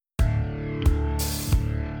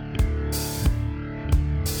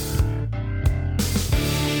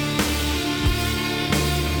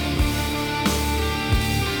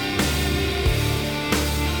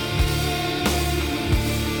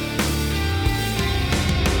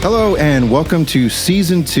Hello and welcome to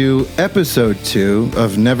Season 2, Episode 2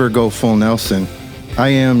 of Never Go Full Nelson. I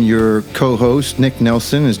am your co-host, Nick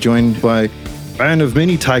Nelson, is joined by man of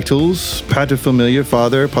many titles, paterfamilias,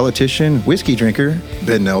 father, politician, whiskey drinker,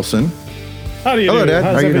 Ben Nelson. How do you Hello, do? Dad.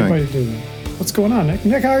 How's How are you everybody doing? What's going on, Nick?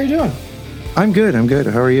 Nick, how are you doing? I'm good.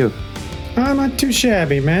 How are you? I'm not too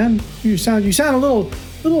shabby, man. You sound a little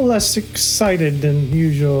less excited than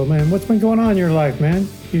usual, man. What's been going on in your life, man?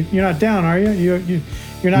 You're not down, are you?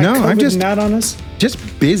 You're not COVIDing out on us?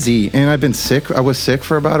 Just busy, and I've been sick. I was sick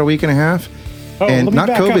for about a week and a half. Oh, and let me not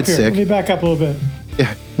back COVID up here. sick. Let me back up a little bit.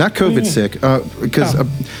 Yeah, not COVID sick, because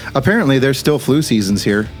apparently there's still flu seasons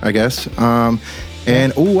here, I guess. I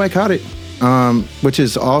caught it, which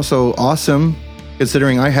is also awesome,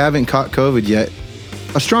 considering I haven't caught COVID yet.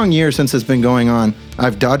 A strong year since it's been going on.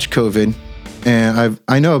 I've dodged COVID, and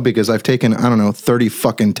I know because I've taken 30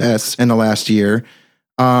 fucking tests in the last year,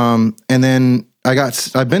 and then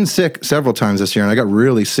I've been sick several times this year, and I got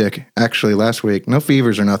really sick actually last week. No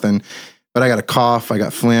fevers or nothing, but I got a cough, I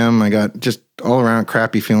got phlegm, I got just all around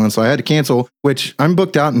crappy feeling. So I had to cancel, which I'm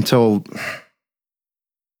booked out until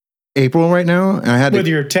April right now. And I had with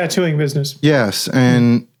your tattooing business. Yes,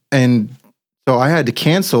 and so I had to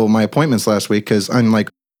cancel my appointments last week because I'm like,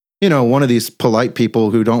 one of these polite people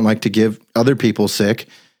who don't like to give other people sick.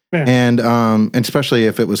 Yeah. And especially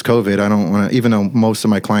if it was COVID, I don't want to, even though most of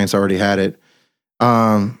my clients already had it.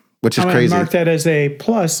 Which is crazy. Mark that as a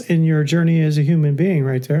plus in your journey as a human being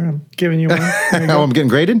right there. I'm giving you one. I'm getting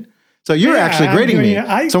graded? So you're actually grading me.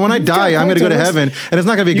 So when I die, I'm going to go to heaven, and it's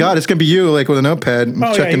not going to be God. It's going to be you, like with a notepad,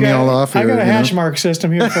 checking me all off. I got a hash mark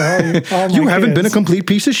system here for all you. All you haven't kids. been a complete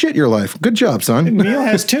piece of shit your life. Good job, son. Neil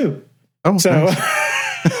has 2. Oh, so.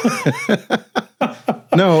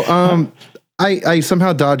 No, I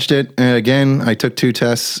somehow dodged it. And again, I took 2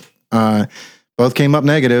 tests. Both came up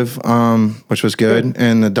negative, which was good.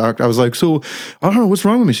 And the doctor, I was like, so I don't know what's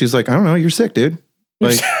wrong with me. She's like, I don't know. You're sick, dude.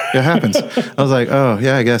 Like it happens. I was like, oh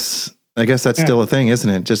yeah, I guess that's still a thing, isn't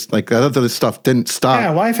it? Just like that other stuff didn't stop. Yeah,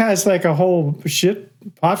 life has like a whole shit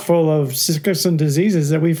pot full of sickness and diseases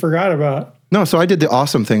that we forgot about. No, so I did the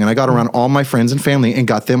awesome thing, and I got around all my friends and family and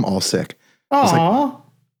got them all sick. Aww.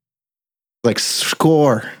 Like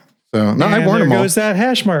score. So no, I warned them all. There goes that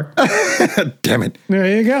hash mark. Damn it.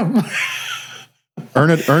 There you go. Earn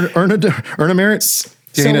a merit.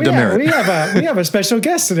 Gain a demerit. We have a special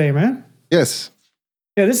guest today, man. Yes.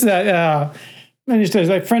 Yeah, this is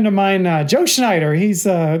a friend of mine, Joe Schneider. He's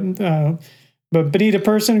a Bonita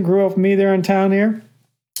person, grew up with me there in town here.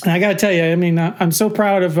 And I got to tell you, I mean, I'm so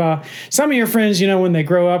proud of some of your friends, when they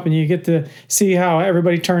grow up and you get to see how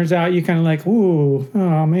everybody turns out, you kind of like, ooh,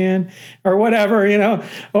 oh man, or whatever,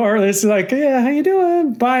 or it's like, yeah, how you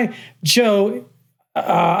doing? Bye. Joe,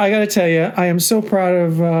 I got to tell you, I am so proud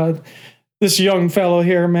of this young fellow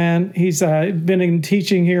here, man. He's been in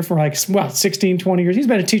teaching here for 16, 20 years. He's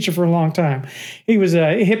been a teacher for a long time. He was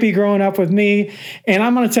a hippie growing up with me. And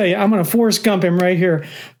I'm going to tell you, I'm going to Forrest Gump him right here.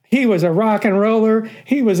 He was a rock and roller.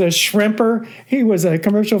 He was a shrimper. He was a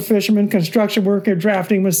commercial fisherman, construction worker,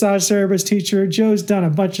 drafting, massage therapist, teacher. Joe's done a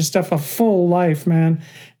bunch of stuff, a full life, man.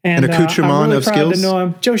 And accoutrement I'm really of proud skills. to know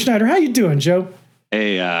him. Joe Schneider, how you doing, Joe?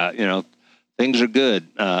 Hey, things are good.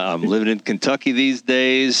 I'm living in Kentucky these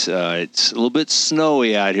days. It's a little bit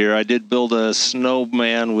snowy out here. I did build a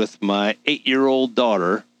snowman with my 8-year-old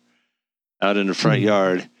daughter out in the front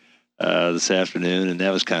yard this afternoon, and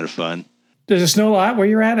that was kind of fun. Does it snow a lot where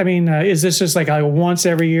you're at? I mean, is this just like a once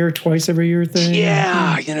every year, twice every year thing?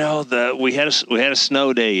 Yeah, we had a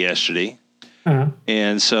snow day yesterday. Uh-huh.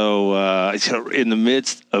 And so in the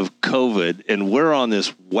midst of COVID, and we're on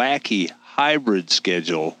this wacky hybrid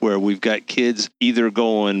schedule where we've got kids either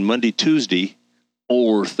going Monday, Tuesday,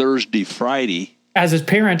 or Thursday, Friday. As a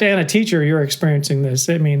parent and a teacher, you're experiencing this.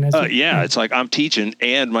 I mean, it's like I'm teaching,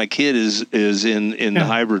 and my kid is in the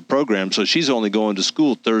hybrid program, so she's only going to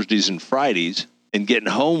school Thursdays and Fridays and getting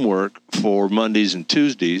homework for Mondays and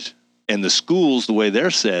Tuesdays. And the schools, the way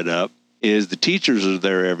they're set up, is the teachers are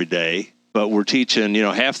there every day, but we're teaching,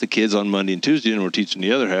 half the kids on Monday and Tuesday, and we're teaching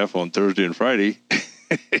the other half on Thursday and Friday.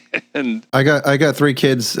 And I got 3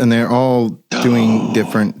 kids, and they're all doing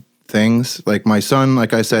different things. Like my son,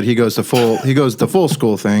 like I said, he goes the full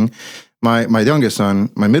school thing. My youngest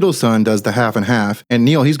son, my middle son does the half and half, and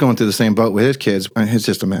Neil, he's going through the same boat with his kids. It's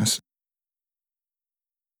just a mess.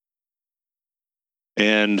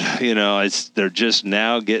 And they're just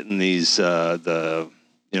now getting these the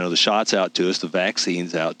shots out to us, the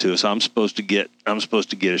vaccines out to us. I'm supposed to get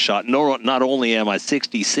a shot. No, not only am I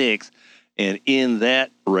 66 and in that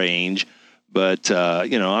range, but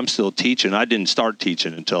I'm still teaching. I didn't start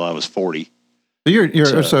teaching until I was 40.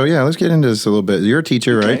 So yeah, let's get into this a little bit. You're a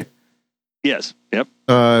teacher, Okay. right? Yes. Yep.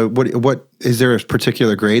 What is there a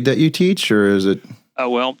particular grade that you teach, or is it?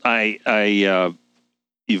 Well,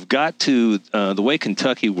 you've got to, the way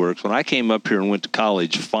Kentucky works, when I came up here and went to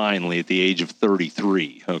college finally at the age of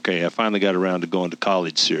 33, okay, I finally got around to going to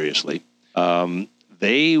college seriously.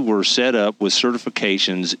 They were set up with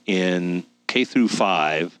certifications in K through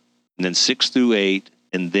 5, and then 6 through 8,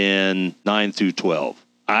 and then 9 through 12.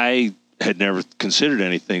 I had never considered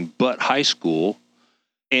anything but high school,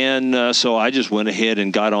 and so I just went ahead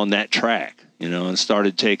and got on that track, and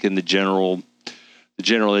started taking the general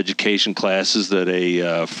education classes that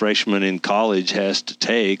a freshman in college has to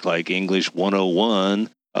take, like English 101.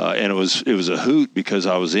 And it was a hoot because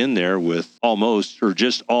I was in there with they were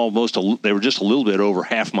just a little bit over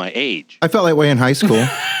half my age. I felt that way in high school.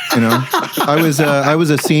 I was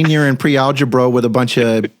a senior in pre-algebra with a bunch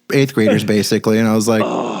of 8th graders basically, and I was like,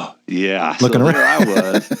 yeah, looking around.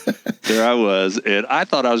 There I was, and I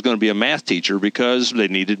thought I was going to be a math teacher because they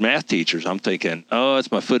needed math teachers. I'm thinking,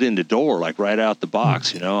 it's my foot in the door, like right out the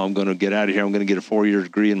box. I'm going to get out of here. I'm going to get a 4-year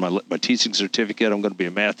degree in my teaching certificate. I'm going to be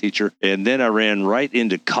a math teacher, and then I ran right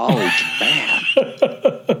into college math.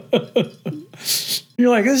 You're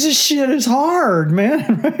like, this shit is hard,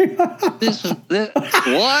 man.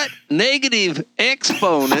 What? Negative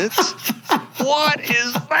exponents? What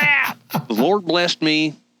is that? The Lord blessed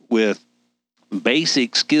me with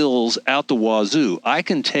basic skills out the wazoo. I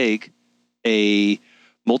can take a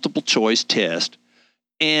multiple choice test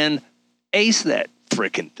and ace that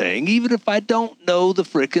frickin' thing, even if I don't know the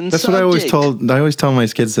frickin' subject. That's what I always tell my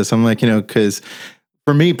kids this. I'm like, because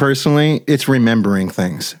for me personally, it's remembering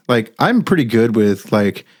things. Like, I'm pretty good with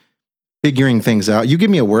like figuring things out. You give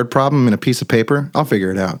me a word problem in a piece of paper, I'll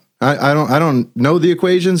figure it out. I don't know the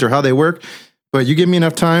equations or how they work, but you give me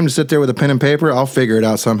enough time to sit there with a pen and paper, I'll figure it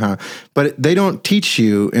out somehow. But they don't teach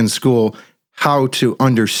you in school how to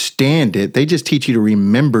understand it. They just teach you to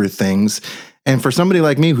remember things. And for somebody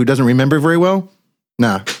like me who doesn't remember very well,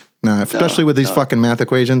 nah. Especially with these fucking math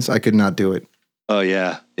equations, I could not do it. Oh,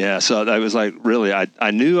 yeah. Yeah. So I was like, really,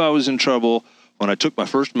 I knew I was in trouble when I took my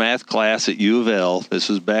first math class at U of L. This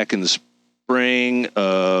was back in the spring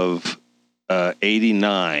of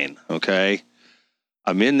 89. Okay.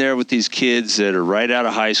 I'm in there with these kids that are right out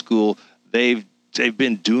of high school. They've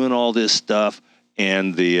been doing all this stuff,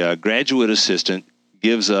 and the graduate assistant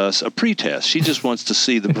gives us a pretest. She just wants to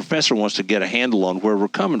see, the professor wants to get a handle on where we're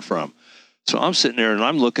coming from. So I'm sitting there and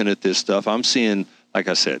I'm looking at this stuff. I'm seeing, like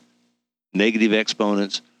I said, negative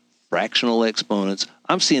exponents, fractional exponents.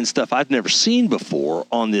 I'm seeing stuff I've never seen before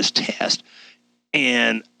on this test.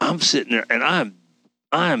 And I'm sitting there and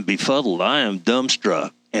I'm befuddled. I am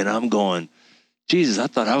dumbstruck. And I'm going, Jesus, I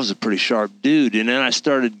thought I was a pretty sharp dude. And then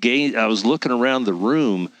I was looking around the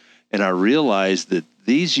room and I realized that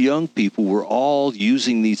these young people were all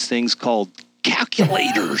using these things called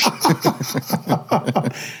calculators.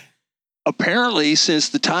 Apparently, since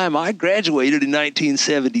the time I graduated in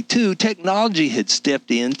 1972, technology had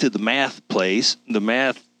stepped into the math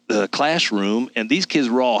classroom, and these kids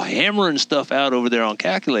were all hammering stuff out over there on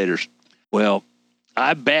calculators. Well,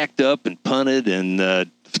 I backed up and punted and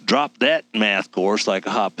dropped that math course like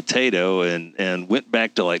a hot potato and went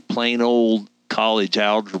back to like plain old college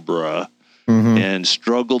algebra and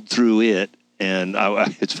struggled through it. And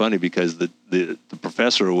it's funny because the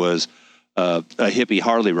professor was a hippie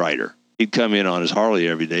Harley rider. He'd come in on his Harley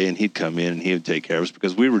every day, and he'd come in and he would take care of us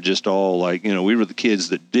because we were just all like, we were the kids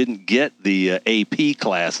that didn't get the AP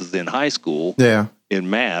classes in high school in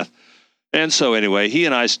math. And so anyway, he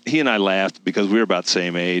and I laughed because we were about the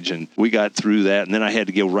same age, and we got through that. And then I had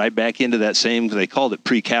to go right back into that same, they called it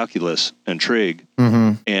pre-calculus and trig.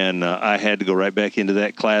 And I had to go right back into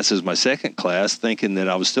that class as my second class, thinking that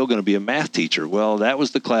I was still going to be a math teacher. Well, that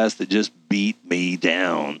was the class that just beat me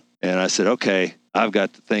down. And I said, okay, I've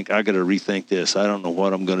got to rethink this. I don't know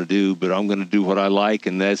what I'm going to do, but I'm going to do what I like,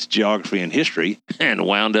 and that's geography and history, and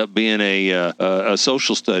wound up being a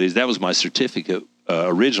social studies. That was my certificate.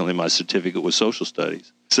 Originally, my certificate was social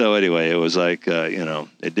studies. So anyway, it was like,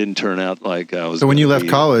 it didn't turn out like I was. So when you left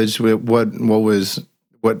college,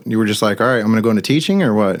 what you were just like, all right, I'm going to go into teaching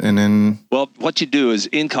or what? And then, well, what you do is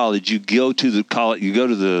in college, you go to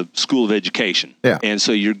the School of Education. Yeah. And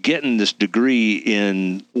so you're getting this degree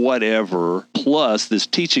in whatever, plus this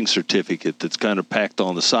teaching certificate that's kind of packed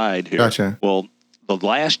on the side here. Gotcha. Well, the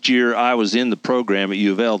last year I was in the program at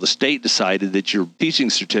U of L, the state decided that your teaching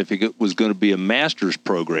certificate was going to be a master's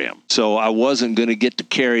program. So I wasn't going to get to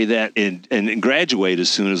carry that and graduate as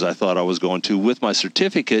soon as I thought I was going to with my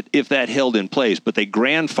certificate if that held in place. But they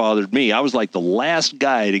grandfathered me. I was like the last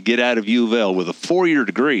guy to get out of U of L with a 4-year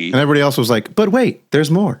degree. And everybody else was like, but wait,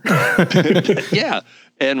 there's more. Yeah,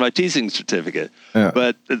 and my teaching certificate. Yeah.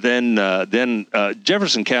 But then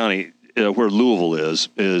Jefferson County, where Louisville is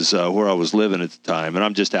where I was living at the time, and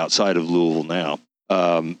I'm just outside of Louisville now.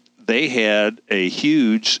 They had a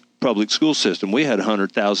huge public school system. We had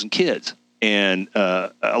 100,000 kids, and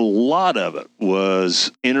a lot of it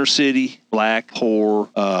was inner city, black, poor.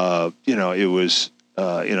 It was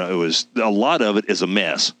a lot of it is a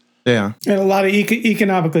mess. Yeah, and a lot of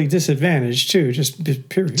economically disadvantaged too. Just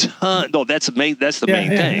period. No, that's the main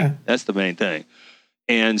thing. Yeah. That's the main thing.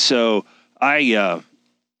 And so I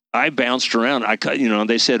bounced around.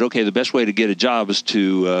 They said, okay, the best way to get a job is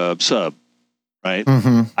to sub, right?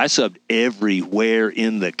 Mm-hmm. I subbed everywhere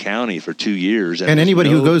in the county for 2 years. And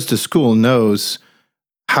anybody who goes to school knows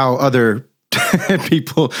how other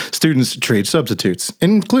students treat substitutes,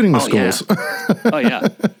 including the schools. Yeah. Oh, yeah.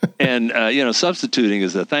 And, substituting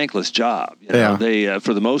is a thankless job. They,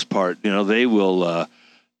 for the most part, they will...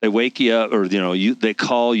 They wake you up, or they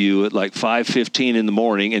call you at like 5:15 in the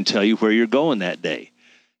morning and tell you where you're going that day.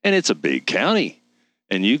 And it's a big county,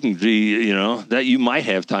 and you can be, that you might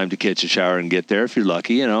have time to catch a shower and get there if you're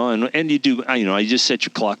lucky, and you do, you just set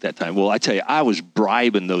your clock that time. Well, I tell you, I was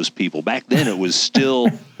bribing those people. Back then it was still.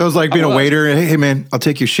 It was like being a waiter. Hey man, I'll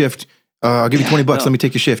take your shift. I'll give you $20. No. Let me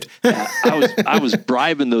take your shift. I was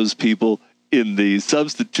bribing those people in the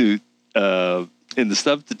substitute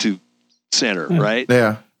center, right?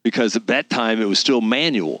 Yeah. Because at that time it was still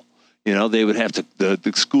manual. They would have to,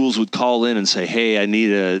 the schools would call in and say, hey, I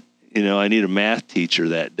need a math teacher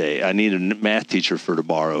that day. I need a math teacher for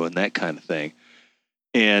tomorrow, and that kind of thing.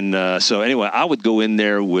 And so anyway, I would go in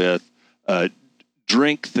there with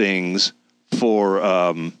drink things for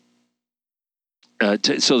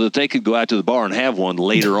so that they could go out to the bar and have one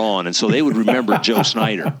later on. And so they would remember Joe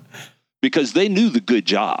Snyder because they knew the good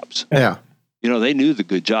jobs. Yeah. They knew the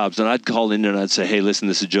good jobs, and I'd call in there and I'd say, hey, listen,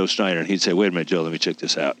 this is Joe Snyder. And he'd say, wait a minute, Joe, let me check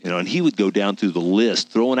this out. And he would go down through the list,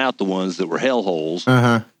 throwing out the ones that were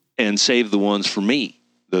hellholes and save the ones for me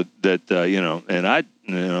and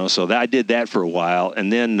so I did that for a while.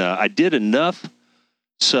 And then I did enough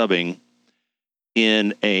subbing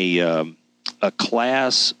in a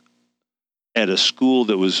class at a school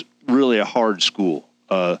that was really a hard school.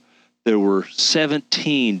 There were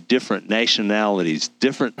 17 different nationalities,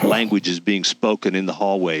 different languages being spoken in the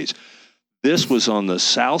hallways. This was on the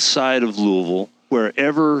south side of Louisville,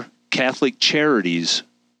 wherever Catholic Charities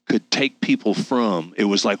could take people from. It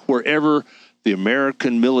was like wherever the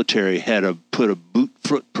American military had put a boot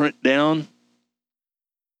footprint down,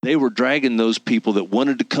 they were dragging those people that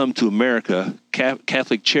wanted to come to America.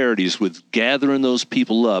 Catholic Charities was gathering those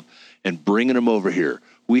people up and bringing them over here.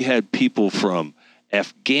 We had people from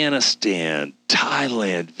Afghanistan,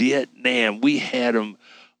 Thailand, Vietnam. We had them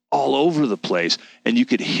all over the place, and you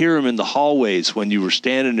could hear them in the hallways when you were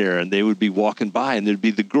standing there, and they would be walking by, and there'd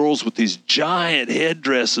be the girls with these giant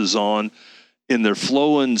headdresses on in their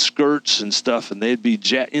flowing skirts and stuff, and they'd be,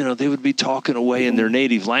 they would be talking away in their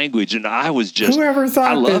native language, and I was just, whoever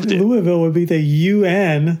thought that Louisville would be the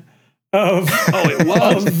UN of, it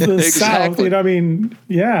was. Of the exactly. South.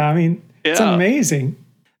 It's amazing.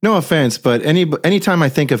 No offense, but anytime I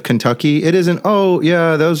think of Kentucky, it isn't,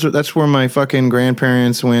 that's where my fucking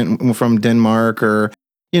grandparents went from Denmark, or,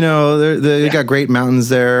 they got great mountains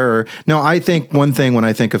there. Or no, I think one thing when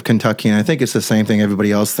I think of Kentucky, and I think it's the same thing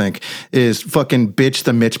everybody else think, is fucking bitch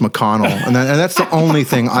the Mitch McConnell. and that's the only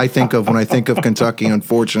thing I think of when I think of Kentucky,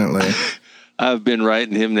 unfortunately. I've been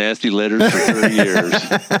writing him nasty letters for 3 years.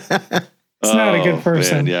 It's not a good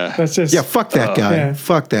person. Man, yeah. That's just fuck that guy. Yeah.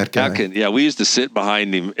 Fuck that guy. We used to sit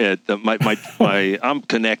behind him at my I'm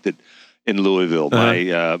connected in Louisville.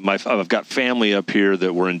 I've got family up here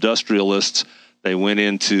that were industrialists. They went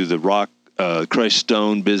into the rock crushed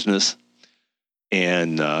stone business,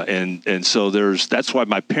 and so that's why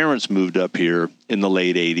my parents moved up here in the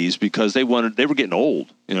late 80s, because they were getting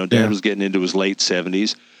old. Dad was getting into his late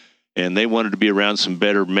 70s, and they wanted to be around some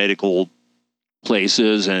better medical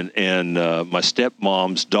places, and my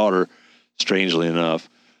stepmom's daughter, strangely enough,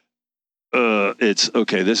 it's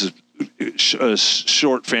okay. This is a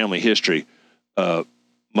short family history.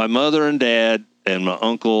 My mother and dad and my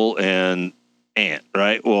uncle and aunt,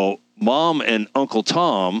 right? Well, Mom and Uncle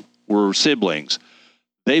Tom were siblings.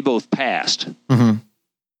 They both passed. Mm-hmm.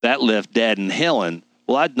 That left Dad and Helen.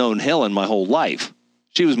 Well, I'd known Helen my whole life.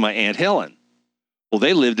 She was my Aunt Helen. Well,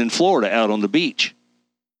 they lived in Florida out on the beach.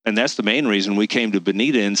 And that's the main reason we came to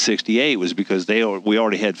Bonita in 68 was because we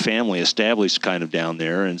already had family established kind of down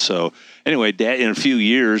there. And so anyway, Dad, in a few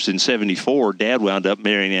years in 74, Dad wound up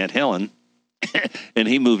marrying Aunt Helen and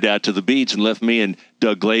he moved out to the beach and left me and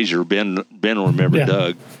Doug Glazier. Ben will remember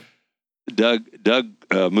Doug. Doug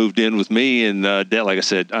moved in with me and Dad, like I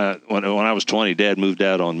said, when I was 20, Dad moved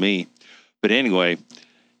out on me. But anyway,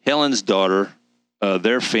 Helen's daughter,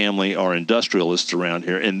 their family are industrialists around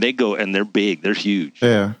here, and they go and they're big, they're huge.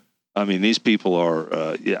 Yeah, I mean these people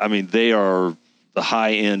are. They are the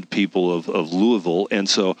high end people of Louisville, and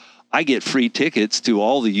so I get free tickets to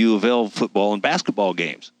all the U of L football and basketball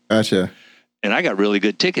games. Gotcha. And I got really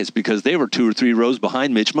good tickets because they were 2 or 3 rows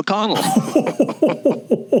behind Mitch McConnell.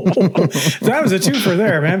 That was a twofer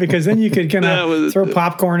there, man, because then you could kind of throw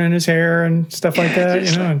popcorn in his hair and stuff like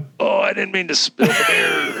that. I didn't mean to spill the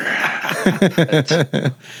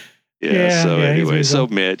beer. So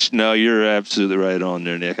Mitch, no, you're absolutely right on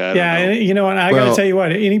there, Nick. I don't know. You know what? I got to tell you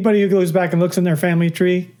what, anybody who goes back and looks in their family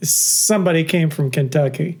tree, somebody came from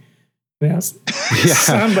Kentucky. Yes.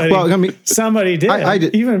 Yeah. Somebody did. I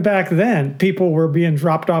did. Even back then, people were being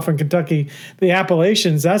dropped off in Kentucky. The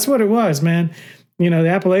Appalachians, that's what it was, man. The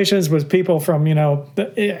Appalachians was people from,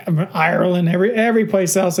 Ireland, every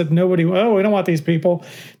place else that nobody, we don't want these people.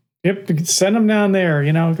 Yep, send them down there,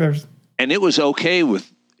 And it was okay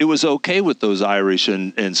with those Irish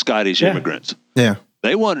and Scottish immigrants. Yeah.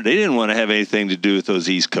 They didn't want to have anything to do with those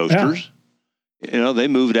East Coasters. Yeah. They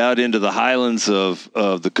moved out into the highlands of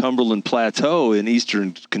the Cumberland Plateau in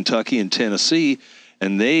eastern Kentucky and Tennessee,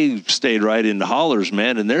 and they stayed right in the hollers,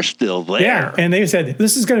 man, and they're still there. Yeah, and they said,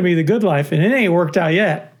 this is going to be the good life, and it ain't worked out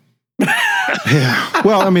yet. Yeah.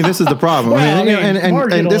 Well, this is the problem.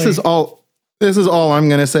 And this is all I'm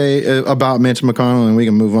going to say about Mitch McConnell, and we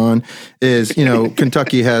can move on, is,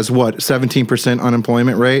 Kentucky has, 17%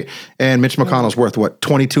 unemployment rate, and Mitch McConnell's worth,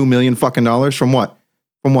 $22 million fucking dollars from what?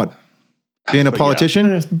 Being a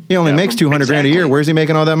politician? He only makes $200,000 a year. Where's he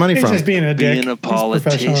making all that money from? Just being a dick. Being a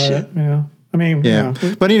politician.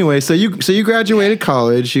 But anyway, so you graduated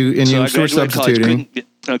college, you were substituting.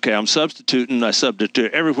 Okay, I'm substituting. I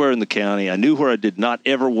substitute everywhere in the county. I knew where I did not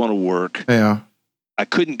ever want to work. Yeah. I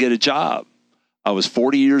couldn't get a job. I was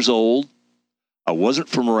 40 years old. I wasn't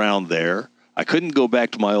from around there. I couldn't go back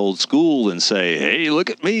to my old school and say, hey, look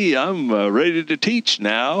at me. I'm ready to teach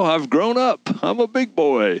now. I've grown up. I'm a big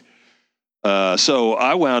boy. So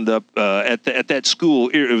I wound up at that school.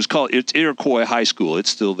 It's Iroquois High School. It's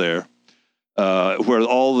still there, where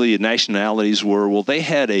all the nationalities were. Well, they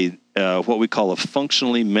had a what we call a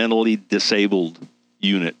functionally mentally disabled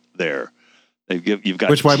unit there. You've got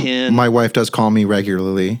which 10, my wife does call me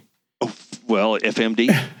regularly. Oh, well,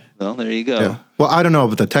 FMD. Well, there you go. Yeah. Well, I don't know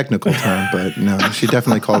about the technical term, but no, she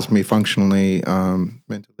definitely calls me functionally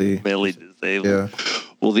mentally disabled. Yeah.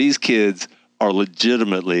 Well, these kids are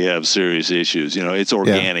legitimately have serious issues. It's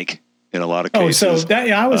organic in a lot of cases. Oh, so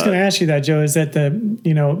I was going to ask you that, Joe, is that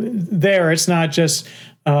there, it's not just,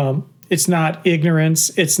 it's not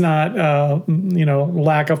ignorance. It's not,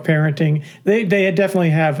 lack of parenting. They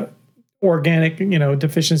definitely have organic,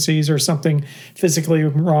 deficiencies or something physically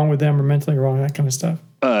wrong with them or mentally wrong, that kind of stuff.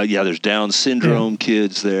 There's Down syndrome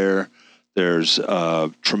kids there. There's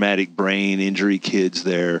traumatic brain injury kids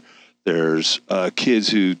there. There's kids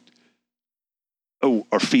who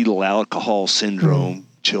are fetal alcohol syndrome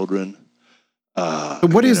children.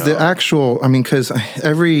 What is the actual, because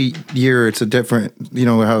every year it's a different,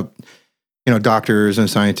 how, doctors and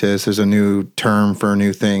scientists, there's a new term for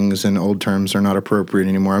new things and old terms are not appropriate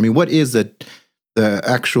anymore. What is the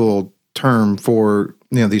actual term for,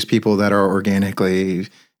 these people that are organically,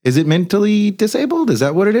 is it mentally disabled? Is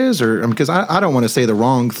that what it is? Or, because I don't want to say the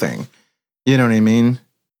wrong thing. You know what I mean?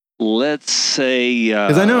 Let's say,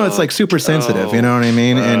 because I know it's like super sensitive, you know what I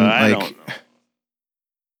mean?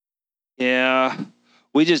 And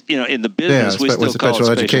we just, in the business, we still call it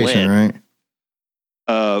special education, right?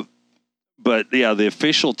 But the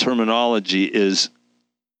official terminology is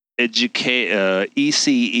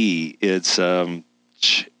ECE. It's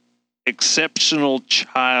exceptional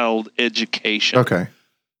child education. Okay.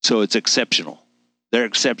 So it's exceptional. They're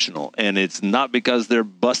exceptional, and it's not because they're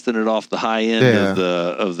busting it off the high end of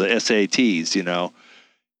the SATs.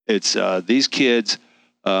 It's these kids.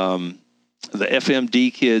 The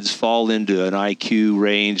FMD kids fall into an IQ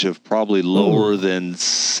range of probably lower than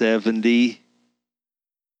 70.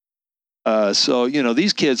 So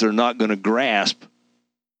these kids are not going to grasp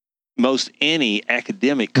most any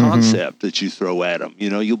academic concept that you throw at them.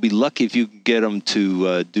 You'll be lucky if you can get them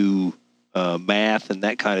to do math and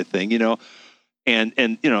that kind of thing.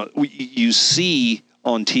 And you see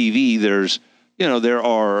on TV, there's there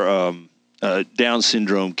are Down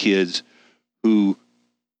syndrome kids who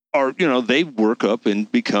are, they work up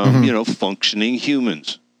and become, functioning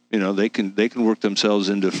humans. They can work themselves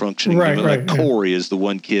into functioning. Right, like Corey is the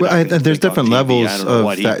one kid. Well, there's different levels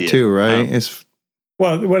of that too, right?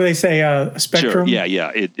 Well, what do they say? Spectrum? Sure.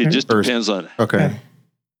 Yeah. It just depends on. Okay. Yeah.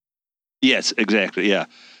 Yes, exactly. Yeah.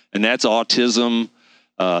 And that's autism.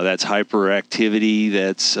 That's hyperactivity.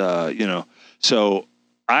 That's, so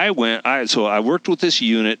I worked with this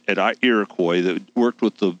unit at Iroquois that worked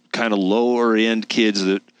with the kind of lower end kids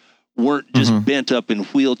that weren't just bent up in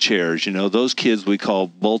wheelchairs. Those kids we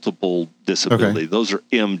call multiple disability. Okay. Those are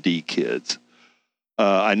MD kids.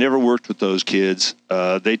 I never worked with those kids.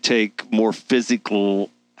 They take more physical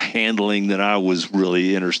handling than I was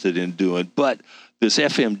really interested in doing. But this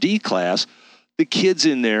FMD class, the kids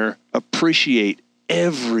in there appreciate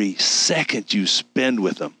every second you spend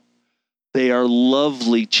with them. They are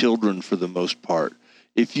lovely children for the most part.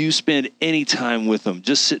 If you spend any time with them,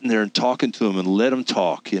 just sitting there and talking to them and let them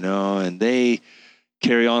talk, and they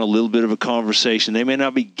carry on a little bit of a conversation. They may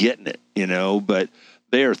not be getting it, but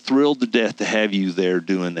they are thrilled to death to have you there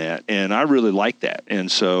doing that. And I really like that.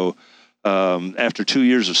 And so after 2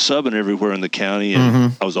 years of subbing everywhere in the county,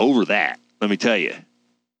 and I was over that, let me tell you.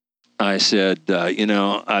 I said,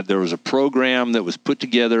 there was a program that was put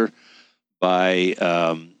together by,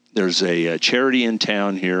 there's a charity in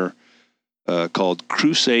town here called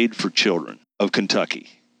Crusade for Children of Kentucky.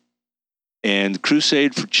 And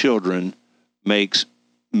Crusade for Children makes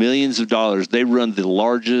millions of dollars. They run the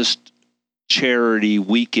largest charity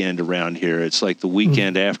weekend around here. It's like the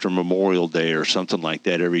weekend after Memorial Day or something like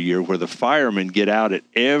that every year, where the firemen get out at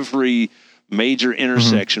every major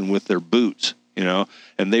intersection with their boots.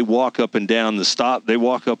 And they walk up and down the stopped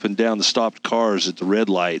cars at the red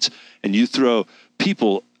lights, and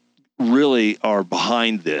people really are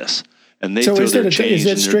behind this, and they throw their change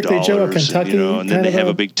in their dollars, Kentucky and then they have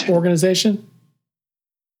a big organization.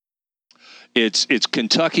 It's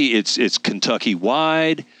Kentucky. It's Kentucky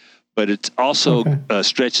wide, but it also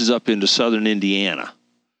stretches up into southern Indiana.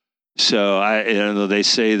 So they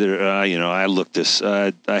say that, I looked this,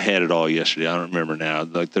 I had it all yesterday. I don't remember now.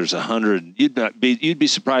 Like there's 100, you'd be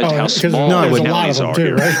surprised how small the counties are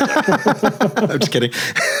here. Right? I'm just kidding.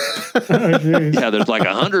 Yeah, there's like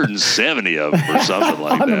 170 of them or something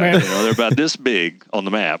like that. They're about this big on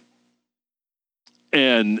the map.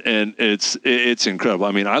 And it's incredible.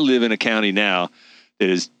 I mean, I live in a county now that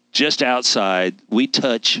is just outside. We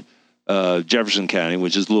touch Jefferson County,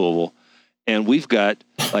 which is Louisville. And we've got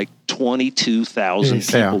like 22,000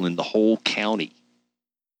 people in the whole county.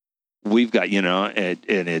 We've got, and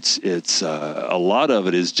it's a lot of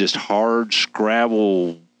it is just hard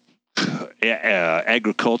scrabble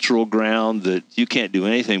agricultural ground that you can't do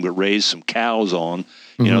anything but raise some cows on.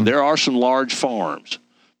 There are some large farms,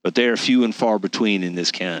 but they are few and far between in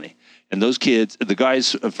this county. And those kids, the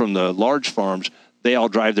guys from the large farms, they all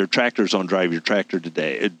drive their tractors on Drive Your Tractor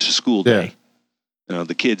to school day. Yeah.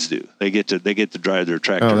 The kids do. They get to drive their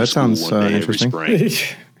tractor. Oh, that sounds interesting. Every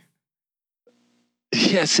spring.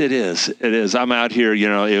 Yes, it is. It is. I'm out here.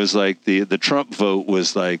 It was like the Trump vote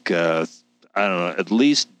was like I don't know, at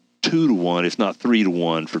least 2-1, if not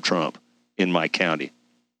 3-1 for Trump in my county.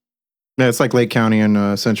 Yeah, it's like Lake County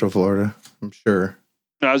in Central Florida. I'm sure.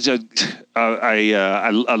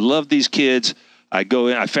 I love these kids. I go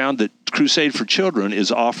in. I found that Crusade for Children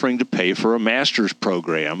is offering to pay for a master's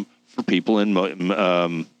program for people in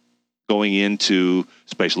going into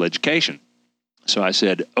special education. So I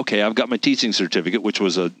said, okay, I've got my teaching certificate, which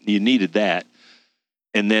was you needed that.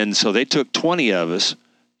 And then, so they took 20 of us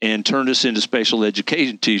and turned us into special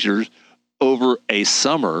education teachers over a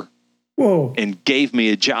summer. Whoa. And gave me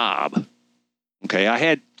a job. Okay. I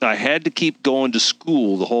had to keep going to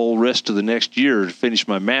school the whole rest of the next year to finish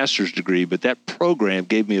my master's degree, but that program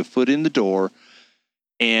gave me a foot in the door,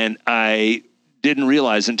 and I didn't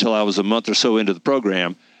realize until I was a month or so into the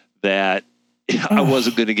program that I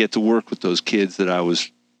wasn't going to get to work with those kids that I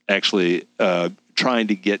was actually trying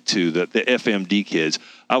to get to, the FMD kids.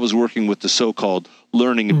 I was working with the so-called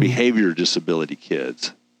learning and behavior disability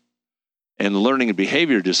kids. And the learning and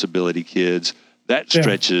behavior disability kids, that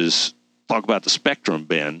stretches, talk about the spectrum,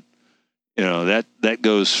 Ben. That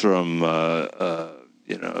goes from,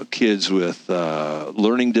 kids with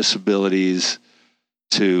learning disabilities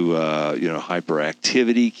to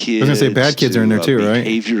hyperactivity kids. I was gonna say bad kids are in there too, right?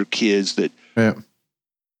 Behavior kids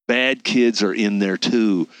bad kids are in there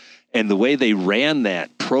too. And the way they ran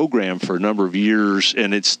that program for a number of years,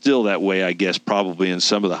 and it's still that way, I guess, probably in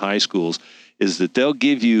some of the high schools, is that they'll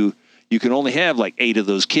give you can only have like 8 of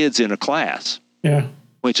those kids in a class. Yeah.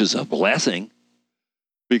 Which is a blessing,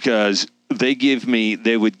 because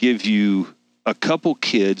they would give you a couple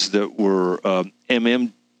kids that were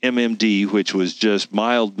MMD, which was just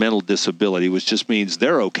mild mental disability, which just means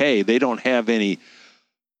they're okay. They don't have any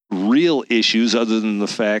real issues other than the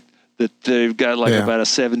fact that they've got about a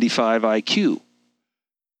 75 IQ.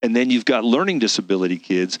 And then you've got learning disability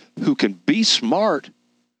kids who can be smart,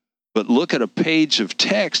 but look at a page of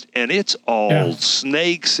text and it's all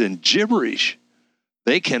snakes and gibberish.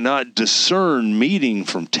 They cannot discern meaning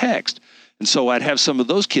from text. And so I'd have some of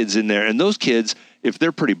those kids in there, and those kids, if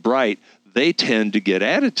they're pretty bright, they tend to get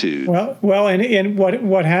attitude. Well, and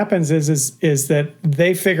what happens is that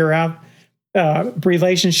they figure out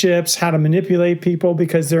relationships, how to manipulate people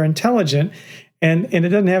because they're intelligent, and it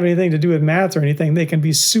doesn't have anything to do with math or anything. They can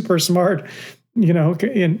be super smart,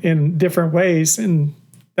 in different ways, and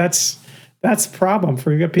that's the problem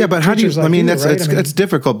for you. Yeah, but how do you? Like that's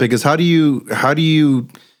difficult because how do you?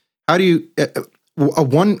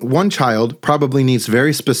 One child probably needs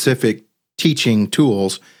very specific teaching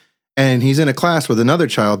tools, and he's in a class with another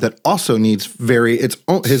child that also needs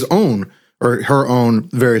his own or her own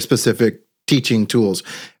very specific teaching tools.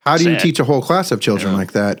 How do you teach a whole class of children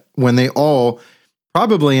like that when they all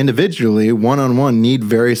probably individually, one-on-one, need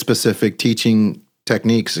very specific teaching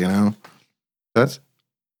techniques? That's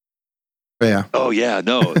Oh yeah,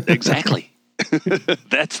 no, exactly.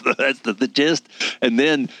 That's the gist. And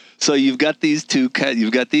then so you've got these two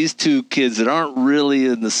kids that aren't really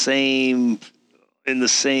in the same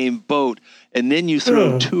boat, and then you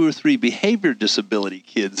throw 2 or 3 behavior disability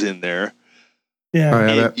kids in there. Yeah,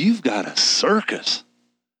 and you've got a circus.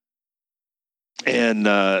 And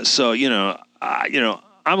so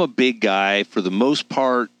I'm a big guy for the most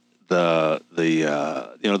part. The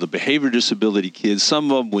behavior disability kids,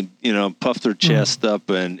 some of them would puff their chest up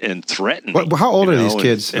and threaten me. How old are these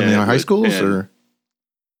kids? High schools or?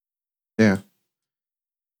 Yeah.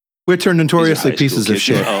 We're notoriously pieces of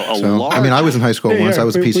shit. I was in high school once. I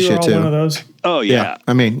was a piece of shit too. One of those. Oh yeah.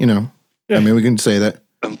 We can say that.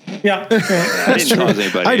 Yeah. I didn't cause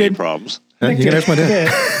anybody any problems. You can ask my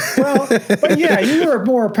dad. Well, but yeah, you were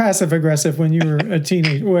more passive aggressive when you were a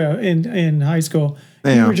teenager. Well, in high school,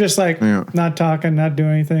 you were just not talking, not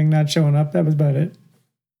doing anything, not showing up. That was about it.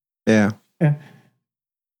 Yeah.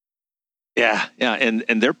 Yeah,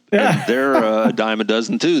 and they're a dime a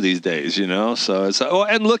dozen too these days, So it's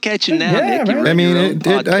and look at you now, Nick.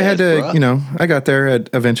 I had to, I got there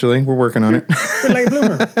eventually. We're working on it. Late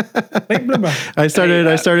bloomer. I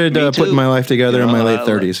started putting my life together in my late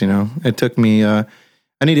 30s. It took me. I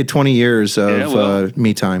needed 20 years of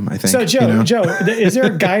me time, I think. So Joe, is there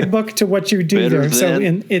a guidebook to what you do there? So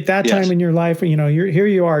at that time in your life,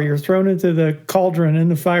 you're thrown into the cauldron in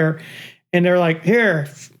the fire, and they're like, here,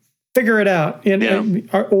 figure it out.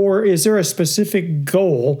 Or is there a specific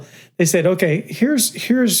goal? They said, okay, here's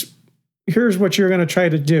what you're going to try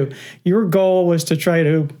to do. Your goal was to try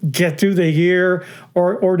to get through the year,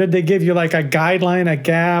 or did they give you like a guideline, a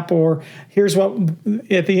gap, or here's what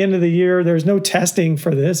at the end of the year, there's no testing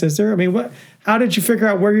for this, is there? How did you figure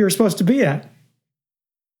out where you were supposed to be at?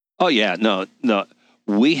 Oh yeah, no.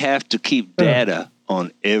 We have to keep data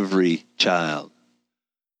on every child.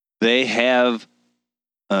 They have,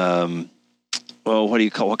 what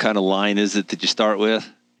kind of line is it that you start with?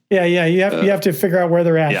 Yeah. You have to figure out where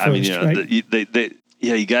they're at. Right? You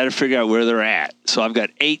got to figure out where they're at. So I've got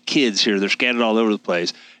 8 kids here. They're scattered all over the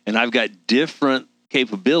place, and I've got different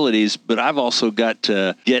capabilities. But I've also got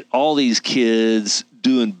to get all these kids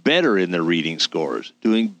doing better in their reading scores,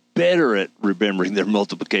 doing better at remembering their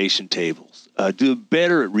multiplication tables, doing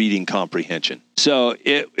better at reading comprehension. So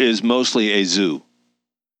it is mostly a zoo.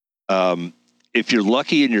 If you're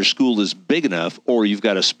lucky and your school is big enough, or you've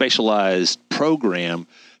got a specialized program,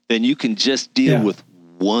 then you can just deal with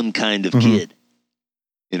one kind of kid.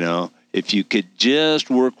 If you could just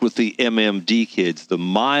work with the MMD kids, the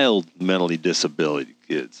mild mentally disability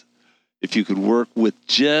kids, if you could work with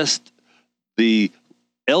just the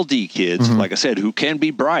LD kids, like I said, who can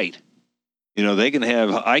be bright, they can have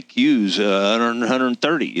IQs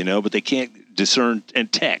 130, but they can't discern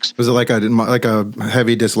and text. Was it like a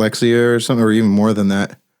heavy dyslexia or something, or even more than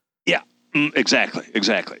that? Yeah, exactly.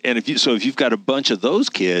 And if you've got a bunch of those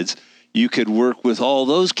kids, you could work with all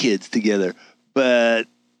those kids together. But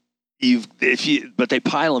they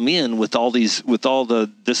pile them in with all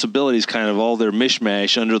the disabilities, kind of all their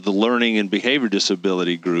mishmash under the learning and behavior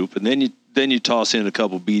disability group, and then you toss in a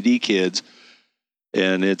couple BD kids,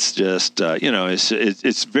 and it's just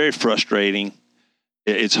it's very frustrating.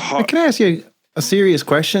 It's hard. Can I ask you a serious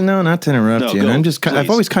question though? Not to interrupt you. And I've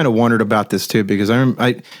always kind of wondered about this too, because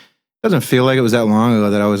it doesn't feel like it was that long ago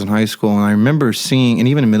that I was in high school, and I remember seeing, and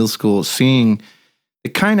even in middle school, seeing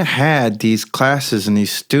it kind of had these classes and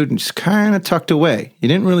these students kind of tucked away. You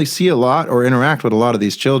didn't really see a lot or interact with a lot of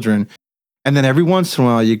these children. And then every once in a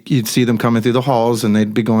while, you'd see them coming through the halls, and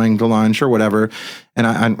they'd be going to lunch or whatever. And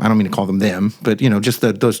I don't mean to call them, but just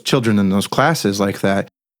those children in those classes like that.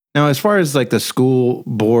 Now, as far as like the school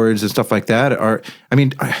boards and stuff like that,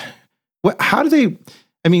 how do they?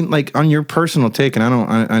 I mean, like on your personal take, and I don't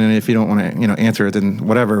know if you don't want to answer it, then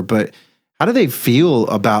whatever. But how do they feel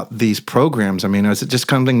about these programs? I mean, is it just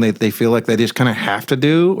something they feel like they just kind of have to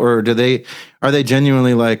do, or are they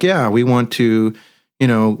genuinely like, yeah, we want to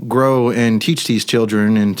grow and teach these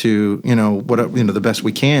children into, the best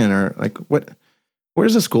we can, or like where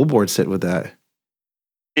does the school board sit with that?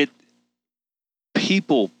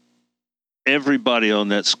 Everybody on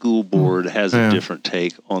that school board has a different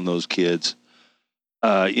take on those kids.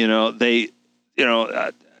 Ideally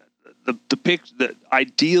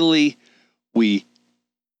we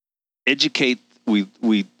educate,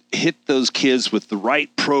 we hit those kids with the right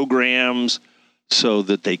programs so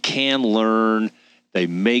that they can learn. They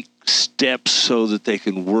make steps so that they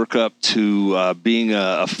can work up to being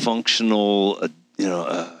a functional,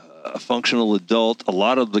 a functional adult. A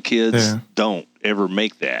lot of the kids don't ever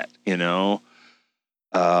make that.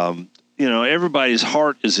 Everybody's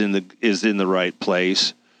heart is in the right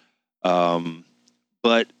place,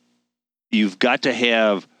 but you've got to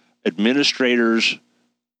have administrators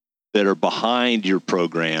that are behind your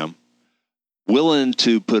program, willing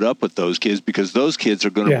to put up with those kids, because those kids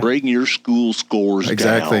are going to bring your school scores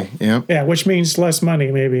down. Yeah, which means less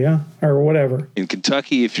money, maybe, or whatever. In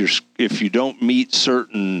Kentucky, if you don't meet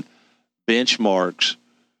certain benchmarks,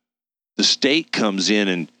 the state comes in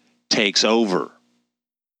and takes over.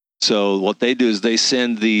 So what they do is they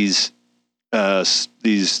send these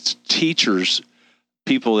teachers,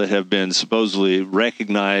 people that have been supposedly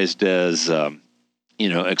recognized as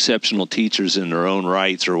exceptional teachers in their own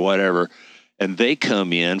rights or whatever. And they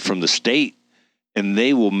come in from the state, and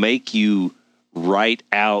they will make you write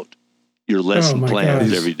out your lesson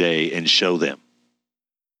plans every day and show them.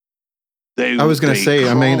 I was going to say,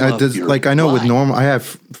 I mean, I know with normal, I have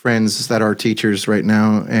friends that are teachers right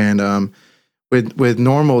now, and with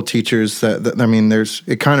normal teachers,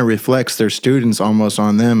 it kind of reflects their students almost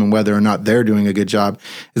on them and whether or not they're doing a good job.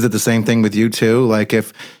 Is it the same thing with you too? Like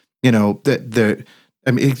if you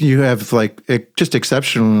have like just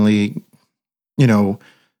exceptionally,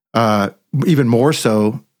 even more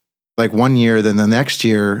so, like one year than the next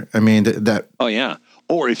year. I mean that. Oh yeah.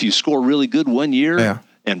 Or if you score really good one year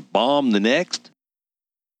and bomb the next.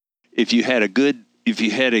 If you had a good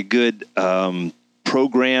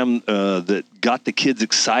program that got the kids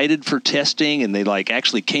excited for testing, and they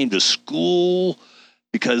actually came to school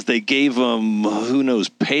because they gave them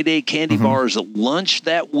payday candy bars at lunch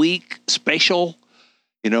that week, special.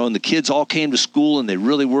 And the kids all came to school and they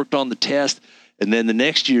really worked on the test. And then the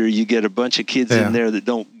next year you get a bunch of kids in there that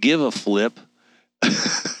don't give a flip.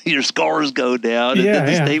 Your scores go down. And then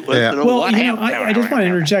the state what happened. I just want to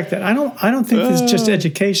interject that. I don't think it's just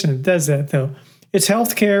education that does that, though. It's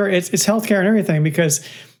healthcare. It's healthcare and everything, because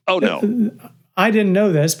I didn't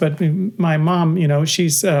know this, but my mom,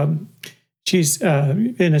 she's in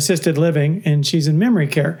assisted living and she's in memory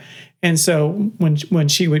care. And so when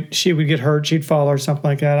she would get hurt, she'd fall or something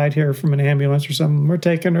like that, I'd hear from an ambulance or something, we're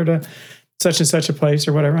taking her to such and such a place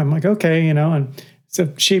or whatever. I'm like, okay, and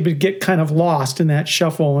so she would get kind of lost in that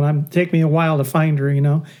shuffle, and it'd take me a while to find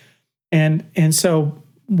her, And so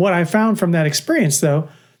what I found from that experience, though,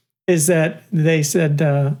 is that they said,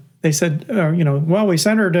 well, we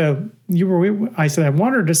sent her to I said I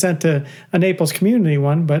wanted her to send to a Naples community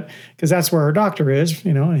one, but because that's where her doctor is,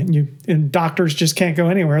 and doctors just can't go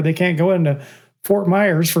anywhere. They can't go into Fort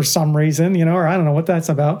Myers for some reason, or I don't know what that's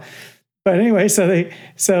about. But anyway, so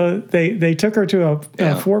they took her to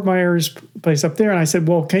a Fort Myers place up there, and I said,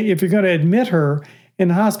 well, if you're going to admit her in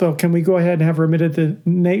the hospital, can we go ahead and have her admitted to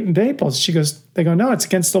Naples? They go, no, it's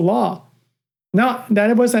against the law. No,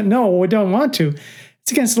 that wasn't. No, we don't want to.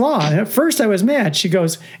 It's against the law. And at first I was mad. She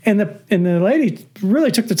goes, and the lady really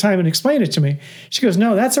took the time and explained it to me. She goes,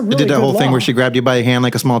 no, that's a really good law. Did that whole thing where she grabbed you by the hand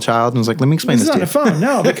like a small child and was like, let me explain this to you. This is on the phone.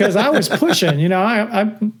 No, because I was pushing,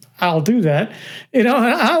 I'll do that. And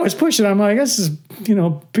I was pushing. I'm like, this is,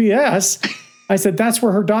 BS. I said, that's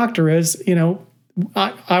where her doctor is.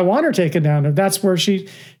 I want her taken down. And that's where he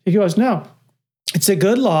goes, no. It's a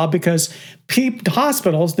good law because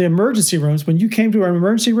hospitals, the emergency rooms, when you came to our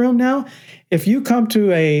emergency room now, if you come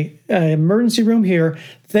to a emergency room here,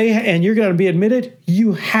 and you're going to be admitted,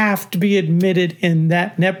 you have to be admitted in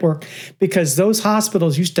that network, because those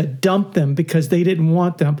hospitals used to dump them because they didn't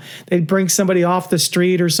want them. They'd bring somebody off the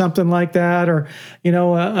street or something like that, or,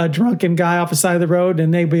 a drunken guy off the side of the road,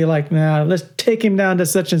 and they'd be like, nah, let's take him down to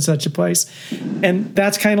such and such a place. And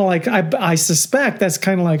that's kind of like, I suspect that's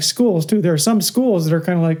kind of like schools too. There are some schools that are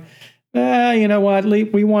kind of like, you know what,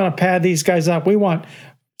 we want to pad these guys up. We want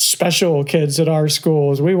special kids at our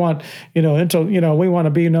schools. We want, we want to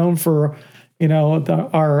be known for,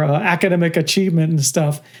 our academic achievement and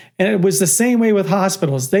stuff. And it was the same way with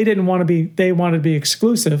hospitals. They wanted to be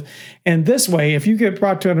exclusive. And this way, if you get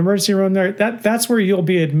brought to an emergency room there, that's where you'll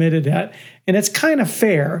be admitted at. And it's kind of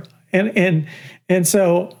fair. And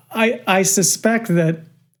so I suspect that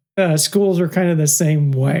schools are kind of the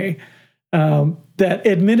same way. That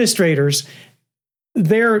administrators,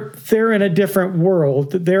 they're in a different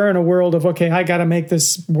world. They're in a world of, okay, I got to make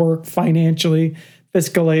this work financially,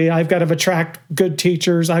 fiscally. I've got to attract good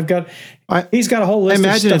teachers. He's got a whole list of stuff. I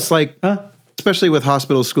imagine it's like, especially with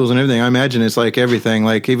hospitals, schools, and everything, I imagine it's like everything.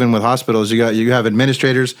 Like even with hospitals, you have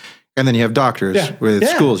administrators, and then you have doctors. Yeah. With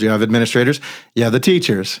schools, you have administrators, you have the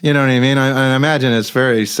teachers. You know what I mean? I imagine it's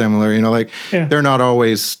very similar. They're not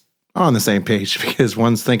always on the same page, because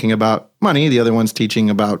one's thinking about money, the other one's teaching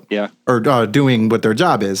about or doing what their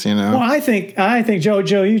job is. Well, I think Joe,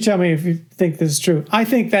 you tell me if you think this is true. I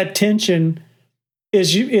think that tension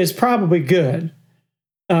is probably good,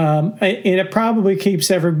 and it probably keeps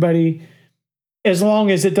everybody, as long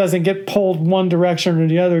as it doesn't get pulled one direction or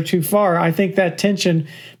the other too far. I think that tension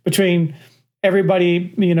between everybody,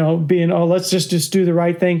 being, let's just do the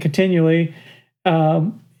right thing continually,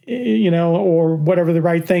 or whatever the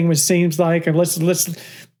right thing seems like, and let's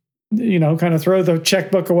kind of throw the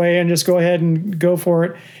checkbook away and just go ahead and go for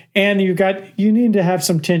it. And you need to have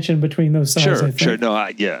some tension between those sides. Sure, I think. sure. No,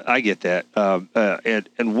 I get that.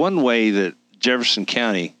 And one way that Jefferson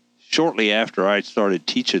County, shortly after I started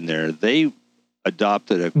teaching there, they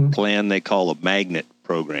adopted a plan they call a magnet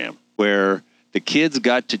program, where the kids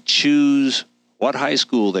got to choose what high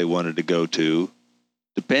school they wanted to go to,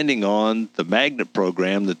 depending on the magnet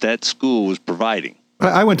program that school was providing.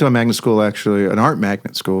 I went to a magnet school, actually, an art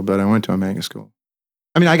magnet school, but I went to a magnet school.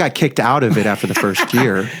 I mean, I got kicked out of it after the first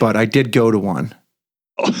year, but I did go to one.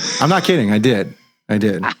 I'm not kidding. I did. I'm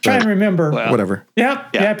trying to remember. Well, whatever. Yep,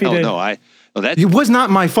 you did. No, it was not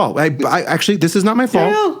my fault. I actually, this is not my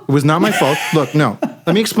fault. Yeah. It was not my fault. Look, no.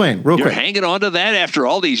 Let me explain real quick. You're hanging on to that after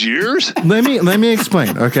all these years? Let me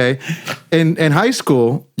explain, okay? In high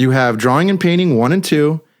school, you have drawing and painting 1 and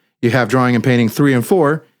 2, you have drawing and painting 3 and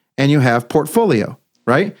 4, and you have portfolio,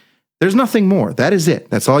 right? There's nothing more. That is it.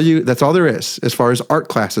 That's all there is as far as art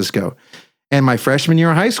classes go. And my freshman year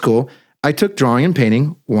of high school, I took drawing and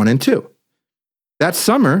painting 1 and 2. That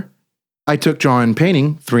summer, I took drawing and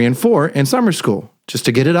painting 3 and 4 in summer school, just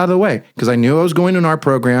to get it out of the way, because I knew I was going to an art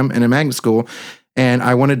program and a magnet school, and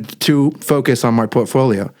I wanted to focus on my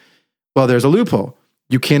portfolio. Well, there's a loophole.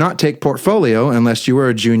 You cannot take portfolio unless you were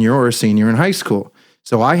a junior or a senior in high school.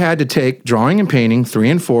 So I had to take drawing and painting 3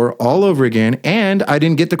 and 4 all over again, and I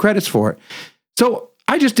didn't get the credits for it. So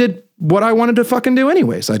I just did what I wanted to fucking do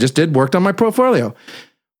anyways. I just worked on my portfolio.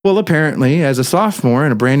 Well, apparently, as a sophomore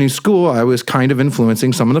in a brand new school, I was kind of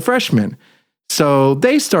influencing some of the freshmen. So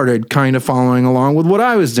they started kind of following along with what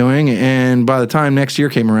I was doing, and by the time next year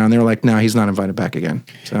came around, they were like, no, he's not invited back again.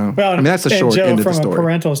 So, well, I mean, that's the short Joe, end of the from story. a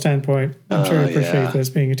parental standpoint, I'm sure you appreciate this,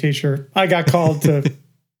 being a teacher. I got called to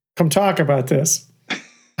come talk about this.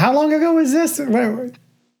 How long ago was this?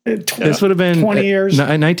 This would have been 20 years.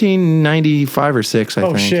 1995 or 6, I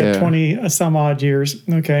think. Oh shit, 20 some odd years.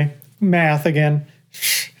 Okay, math again.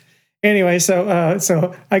 Anyway,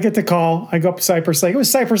 so I get the call. I go up to Cypress Lake. It was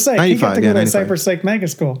Cypress Lake. You got to go to Cypress Lake Magnet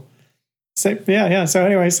School. Yeah. So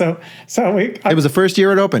anyway, it was the first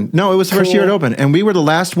year it opened. No, it was the first year it opened, and we were the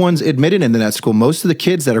last ones admitted into that school. Most of the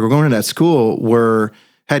kids that were going to that school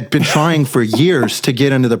had been trying for years to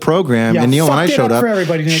get into the program, and Neil and I showed up,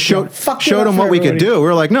 showed them what we could do. We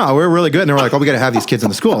were like, no, we're really good. And they were like, oh, we got to have these kids in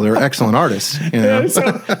the school. They're excellent artists.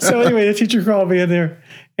 So anyway, the teacher called me in there,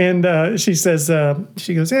 and she says,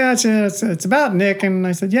 she goes, yeah, it's about Nick. And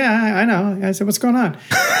I said, yeah, I know. I said, what's going on?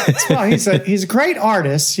 Well, he said, he's a great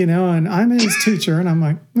artist, and I'm his teacher. And I'm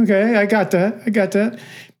like, okay, I got that.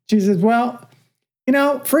 She said, well,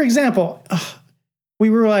 for example, we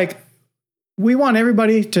were like, we want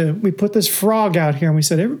everybody we put this frog out here, and we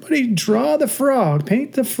said, everybody draw the frog,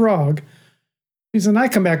 paint the frog. He said, and I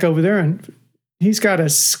come back over there, and he's got a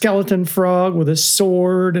skeleton frog with a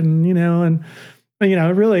sword, and,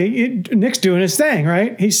 really, Nick's doing his thing,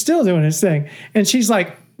 right? He's still doing his thing. And she's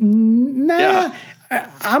like, Nah.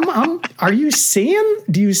 Yeah. Are you seeing?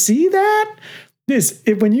 Do you see that?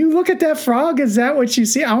 When you look at that frog, is that what you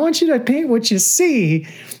see? I want you to paint what you see.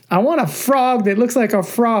 I want a frog that looks like a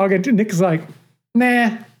frog. And Nick's like,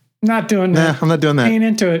 nah, not doing that. Nah, I'm not doing that. Ain't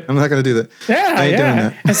into it. I'm not going to do that. Yeah, I ain't doing yeah.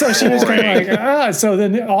 that. And so she was kind of like, so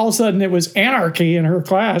then all of a sudden it was anarchy in her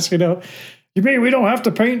class, You mean we don't have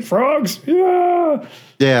to paint frogs? Yeah.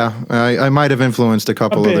 Yeah, I might have influenced a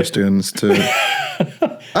couple other students to.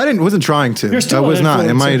 Wasn't trying to. You're still I was an not.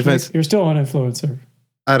 In my influencer. defense, You're still an influencer.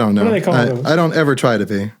 I don't know. What do they call those? I don't ever try to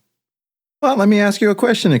be. Well, let me ask you a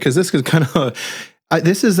question because this is kind of.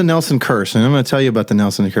 This is the Nelson curse, and I'm going to tell you about the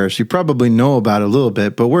Nelson curse. You probably know about it a little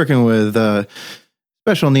bit, but working with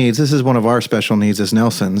special needs, this is one of our special needs as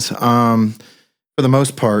Nelsons. For the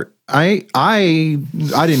most part, I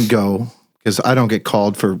didn't go because I don't get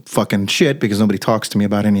called for fucking shit because nobody talks to me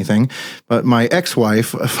about anything. But my ex-wife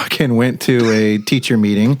fucking went to a teacher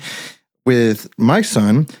meeting with my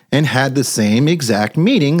son and had the same exact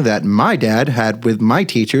meeting that my dad had with my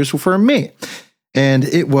teachers for me. And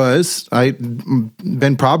it was,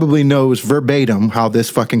 Ben probably knows verbatim how this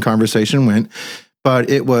fucking conversation went, but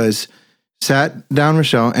it was sat down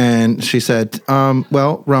Rochelle and she said,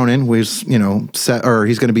 well, Ronan was, he's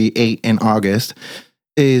going to be 8 in August,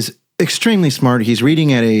 is extremely smart. He's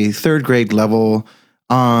reading at a 3rd grade level.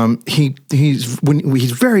 He's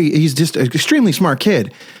just an extremely smart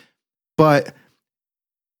kid, but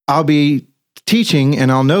I'll be teaching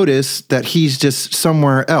and I'll notice that he's just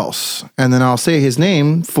somewhere else. And then I'll say his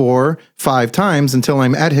name 4, 5 times until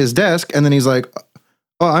I'm at his desk. And then he's like,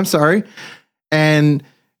 oh, I'm sorry. And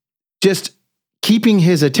just keeping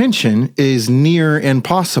his attention is near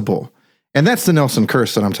impossible. And that's the Nelson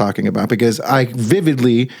curse that I'm talking about, because I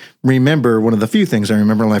vividly remember one of the few things I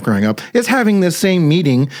remember in life growing up is having this same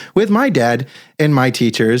meeting with my dad and my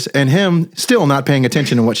teachers and him still not paying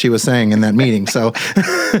attention to what she was saying in that meeting. So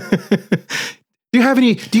do you have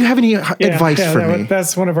any advice for me?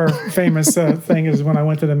 That's one of our famous thing is when I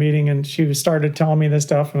went to the meeting and she started telling me this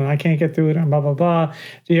stuff and I can't get through it and blah, blah, blah.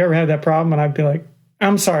 Do you ever have that problem? And I'd be like,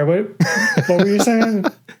 I'm sorry, what were you saying?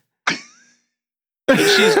 And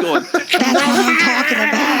she's going, that's what I'm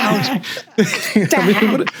talking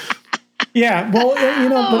about. Yeah, well,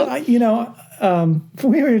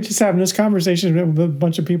 we were just having this conversation with a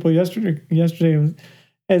bunch of people yesterday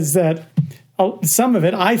is that some of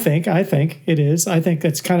it, I think it is. I think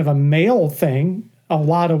that's kind of a male thing a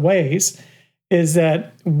lot of ways, is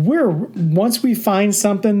that once we find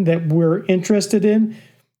something that we're interested in,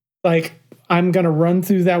 like I'm going to run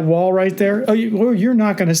through that wall right there. Oh, you're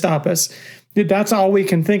not going to stop us. That's all we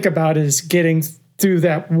can think about is getting through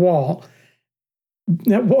that wall.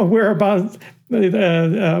 We're about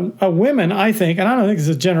women, I think, and I don't think it's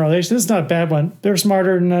a generalization. This is not a bad one. They're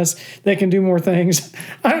smarter than us. They can do more things.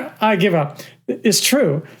 I give up. It's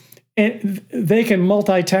true. And they can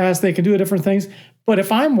multitask. They can do different things. But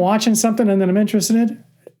if I'm watching something and then I'm interested in it,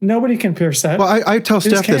 nobody can pierce that. Well, I tell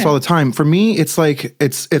Steph this all the time. For me, it's like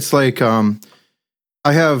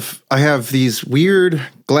I have these weird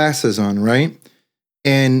glasses on, right?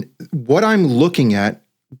 And what I'm looking at,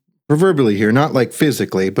 proverbially here, not like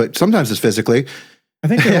physically, but sometimes it's physically. I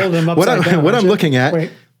think you're holding them upside down. What I'm looking at,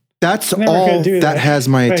 that's all that has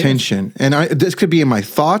my attention. And this could be in my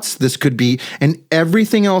thoughts. This could be, and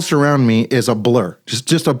everything else around me is a blur,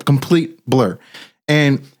 just a complete blur.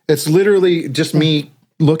 And it's literally just me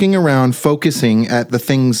looking around, focusing at the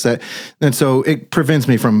things and so it prevents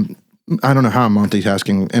me from, I don't know how I'm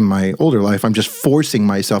multitasking in my older life. I'm just forcing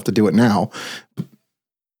myself to do it now.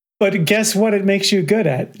 But guess what it makes you good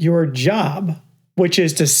at? Your job, which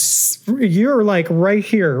is you're like right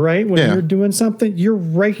here, right? When you're doing something, you're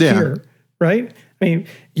right here, right? I mean,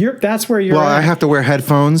 that's where you're at. I have to wear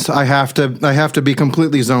headphones. I have to be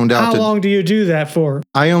completely zoned out. How long do you do that for?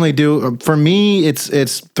 I only do, for me,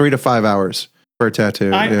 it's 3 to 5 hours for a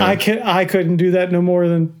tattoo. I couldn't do that no more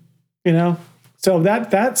than, so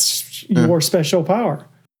that's your special power.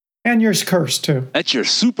 And you're cursed too. That's your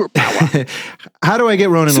superpower. How do I get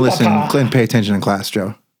Ronan to listen and pay attention in class,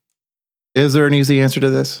 Joe? Is there an easy answer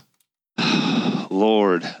to this?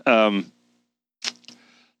 Lord.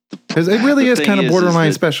 Because it really is kind of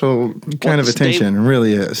borderline special kind of attention. It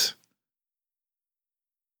really is.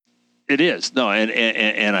 It is. No,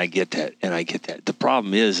 and I get that. And I get that. The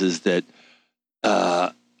problem is that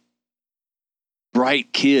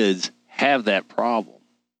bright kids have that problem.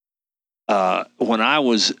 When I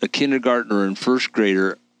was a kindergartner and first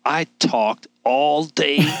grader, I talked all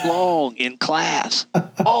day long in class,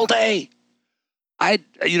 all day. My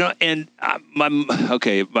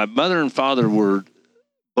mother and father were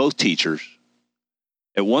both teachers.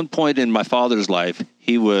 At one point in my father's life,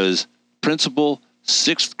 he was principal,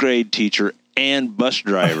 6th grade teacher, and bus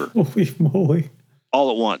driver. Holy moly.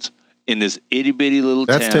 All at once in this itty bitty little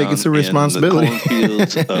That's town. taking some responsibility. In the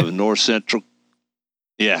cornfields of North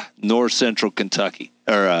Central Kentucky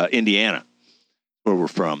or Indiana, where we're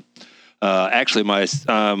from. Actually, my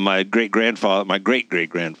great great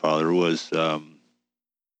grandfather was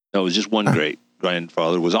just one great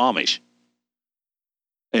grandfather was Amish,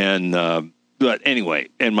 and but anyway,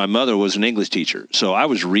 and my mother was an English teacher, so I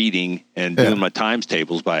was reading and doing my times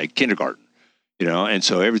tables by kindergarten, and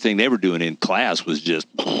so everything they were doing in class was just.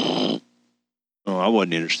 I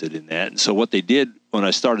wasn't interested in that. And so what they did when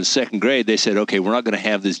I started 2nd grade, they said, okay, we're not going to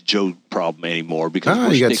have this Joe problem anymore because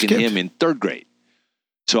we're sticking him in 3rd grade.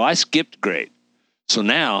 So I skipped grade. So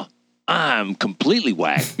now I'm completely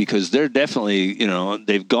whacked because they're definitely,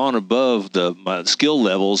 they've gone above my skill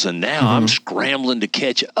levels, and now I'm scrambling to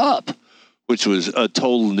catch up, which was a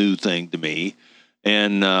total new thing to me.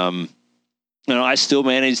 And, I still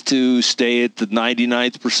managed to stay at the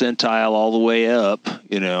 99th percentile all the way up,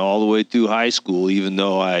 all the way through high school, even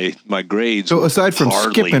though my grades So aside from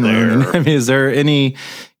skipping, is there any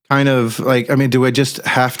kind of do I just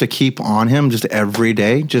have to keep on him just every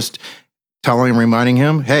day, just telling him, reminding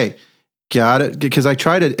him, hey, got it? Because I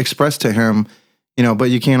try to express to him, but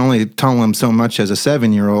you can't only tell him so much as a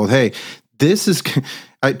 7-year-old. Hey, this is,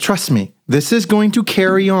 trust me, this is going to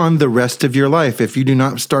carry on the rest of your life if you do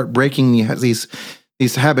not start breaking these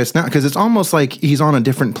habits now, because it's almost like he's on a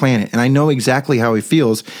different planet. And I know exactly how he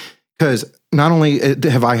feels, because not only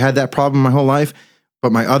have I had that problem my whole life,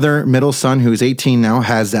 but my other middle son, who's 18 now,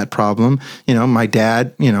 has that problem. My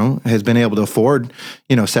dad, has been able to afford,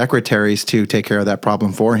 secretaries to take care of that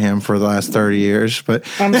problem for him for the last 30 years. But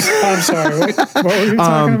I'm sorry, what were you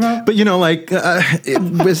talking about? But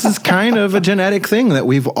this is kind of a genetic thing that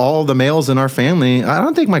all the males in our family. I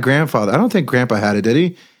don't think Grandpa had it, did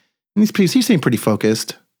he? He seemed pretty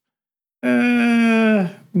focused.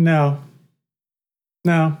 No, he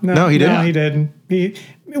didn't. No, he didn't.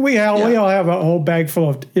 We all have a whole bag full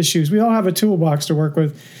of issues. We all have a toolbox to work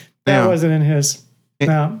with. That wasn't in his.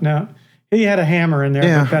 No. He had a hammer in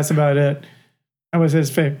there, but that's about it. That was his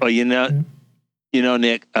favorite. Well,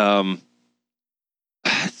 Nick, the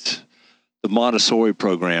Montessori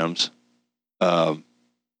programs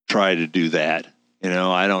try to do that.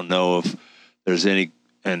 I don't know if there's any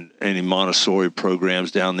Montessori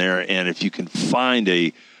programs down there, and if you can find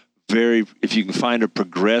a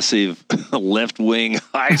progressive left-wing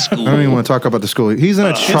high school. I don't even want to talk about the school. He's in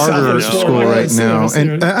a charter school right now.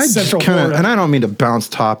 And I just and I don't mean to bounce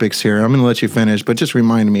topics here. I'm going to let you finish, but just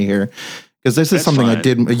remind me here, because this is something I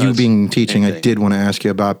did, you being teaching, I did want to ask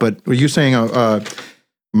you about. But were you saying a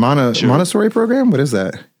Montessori program? What is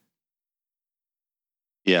that?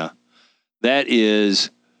 Yeah. That is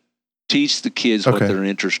teach the kids what they're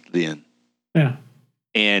interested in. Yeah.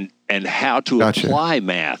 And how to apply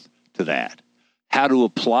math to that, how to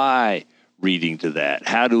apply reading to that,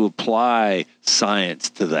 how to apply science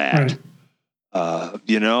to that.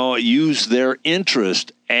 Right. Use their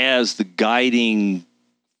interest as the guiding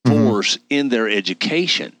force in their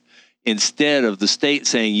education, instead of the state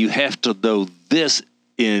saying you have to know this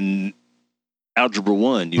in Algebra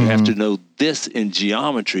 1, you have to know this in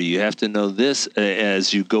geometry, you have to know this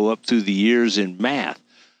as you go up through the years in math.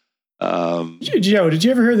 Joe, did you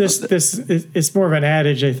ever hear this? It's more of an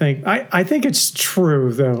adage, I think. I think it's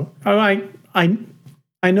true, though. I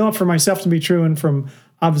know it for myself to be true, and from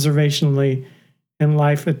observationally in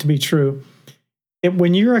life it to be true.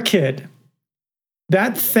 When you're a kid,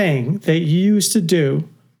 that thing that you used to do,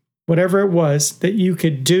 whatever it was that you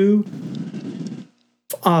could do,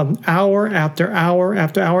 hour after hour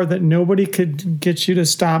after hour, that nobody could get you to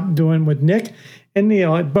stop doing, with Nick and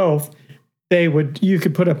Neil at both. You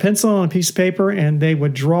could put a pencil on a piece of paper and they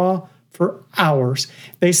would draw for hours.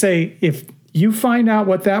 They say, if you find out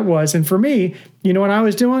what that was, and for me, what I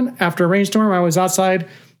was doing after a rainstorm, I was outside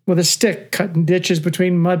with a stick, cutting ditches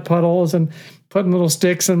between mud puddles and putting little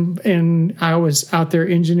sticks, and I was out there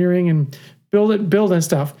engineering and building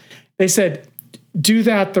stuff. They said, do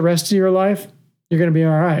that the rest of your life, you're going to be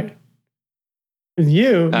all right. And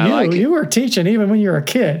you were teaching even when you were a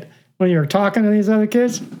kid. When you're talking to these other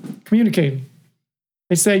kids, communicating.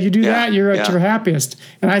 They say you do that, you're at your happiest.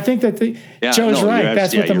 And I think that Joe's right.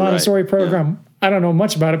 That's what the Montessori program. I don't know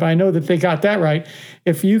much about it, but I know that they got that right.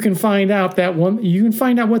 If you can find out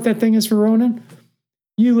what that thing is for Ronan,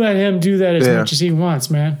 you let him do that as much as he wants,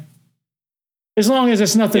 man. As long as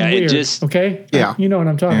it's nothing weird, okay? Yeah. You know what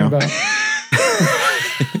I'm talking about.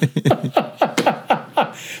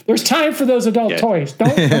 There's time for those adult toys.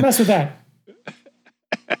 Don't mess with that.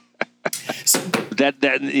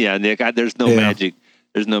 yeah, Nick. There's no magic.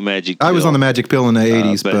 There's no magic. I was on the magic pill in the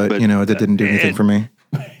 80s, but that didn't do anything for me.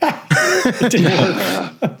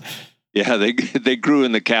 Yeah, they grew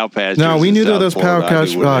in the cow pastures. No, we knew those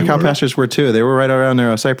cow pastures were too. They were right around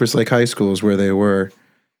there. Cypress Lake High School is where they were.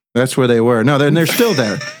 That's where they were. No, they're still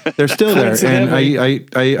there. They're still there. And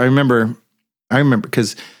I remember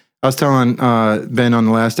because I was telling Ben on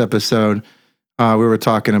the last episode, we were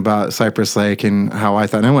talking about Cypress Lake and how I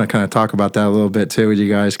thought, and I want to kind of talk about that a little bit too with you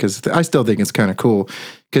guys, because I still think it's kind of cool.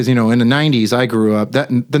 Because, in the 90s, I grew up, the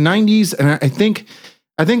 90s, and I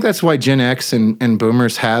think that's why Gen X and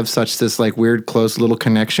boomers have such this like weird, close little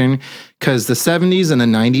connection, because the 70s and the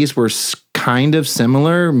 90s were kind of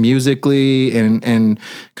similar musically and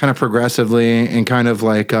kind of progressively and kind of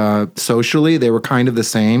like socially. They were kind of the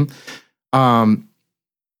same.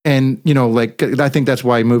 And, like, I think that's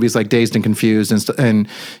why movies like Dazed and Confused and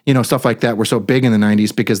stuff like that were so big in the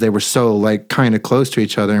 90s, because they were so like kind of close to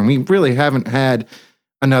each other. And we really haven't had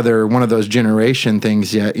another one of those generation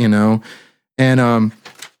things yet, And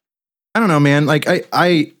I don't know, man. Like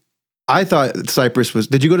I thought Cypress was.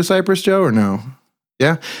 Did you go to Cypress, Joe, or no?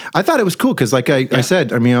 Yeah, I thought it was cool because, like I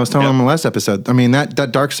said, I was telling him in the last episode. That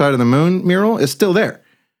Dark Side of the Moon mural is still there.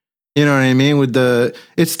 You know what I mean?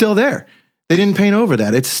 It's still there. They didn't paint over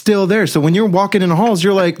that. It's still there. So when you're walking in the halls,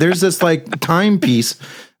 you're like, there's this like timepiece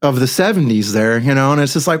of the 70s there, and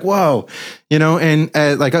it's just like, whoa, and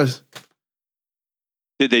like I was.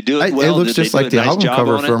 Did they do it well? It looks just like the album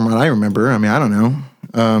cover from what I remember. I don't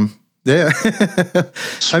know. Yeah.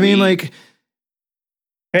 I mean, like,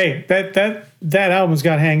 hey, that album's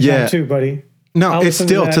got hang time too, buddy. No, it's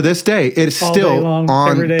still to this day. It's still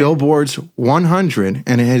on Billboard's 100,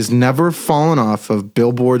 and it has never fallen off of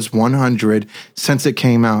Billboard's 100 since it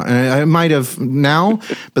came out. And it might have now,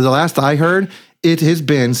 but the last I heard, it has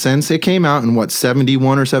been since it came out in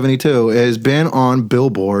 71 or 72. It has been on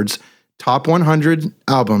Billboard's top 100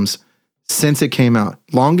 albums since it came out.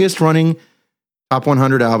 Longest running top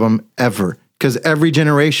 100 album ever, because every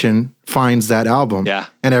generation finds that album,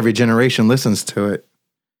 and every generation listens to it.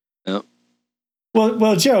 Yep.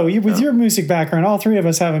 Well, Joe, with your music background, all three of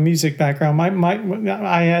us have a music background.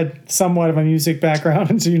 I had somewhat of a music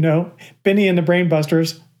background, as you know, Benny and the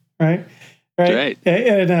Brainbusters, right? Right.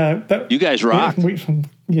 And you guys rock.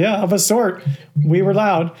 Of a sort. We were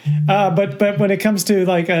loud. But when it comes to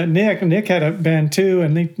like Nick had a band too,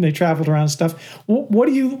 and they traveled around and stuff. What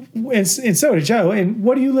do you, and so did Joe, and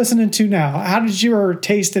what are you listening to now? How did your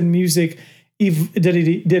taste in music, did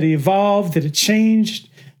it evolve? Did it change?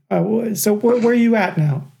 So where are you at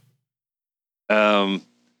now?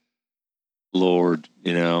 Lord,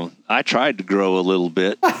 I tried to grow a little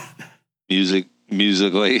bit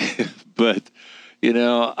musically, but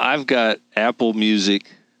I've got Apple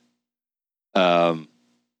Music, and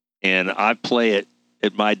I play it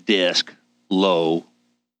at my desk low,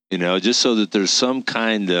 just so that there's some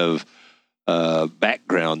kind of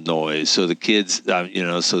background noise, so the kids,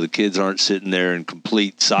 aren't sitting there in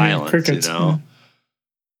complete silence, crickets,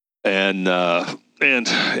 and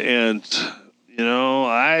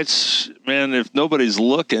if nobody's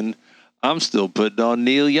looking, I'm still putting on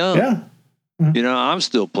Neil Young. Yeah. I'm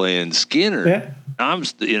still playing Skinner. Yeah.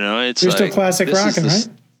 It's You're still classic rocking, right?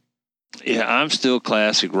 Yeah, I'm still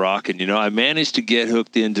classic rocking. I managed to get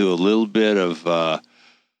hooked into a little bit of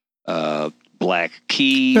Black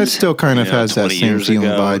Keys. That still kind of has that same feeling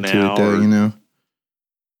vibe to it, though.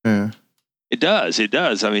 Yeah. It does.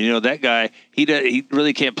 That guy, he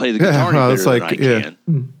really can't play the guitar any better than I can.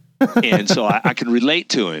 And so I can relate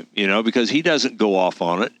to him, because he doesn't go off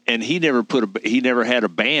on it, and he never had a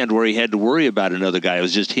band where he had to worry about another guy. It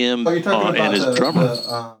was just him and his drummer.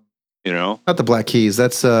 Not the Black Keys.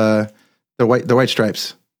 That's the White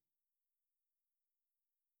Stripes.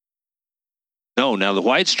 No, now the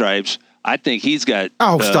White Stripes. I think he's got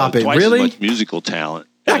stop it! Twice really? as much musical talent.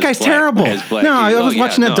 That guy's terrible. No, I was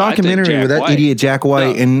watching that documentary with that idiot Jack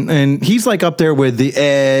White, and he's like up there with The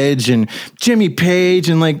Edge and Jimmy Page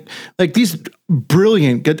and like these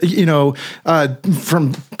brilliant,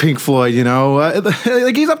 from Pink Floyd,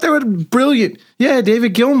 like he's up there with brilliant. Yeah,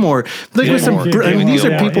 David Gilmour. These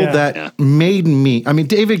are people that made me.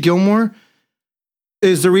 David Gilmour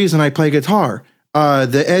is the reason I play guitar.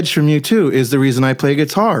 The Edge from U2 is the reason I play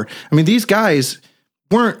guitar. These guys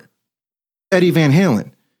weren't Eddie Van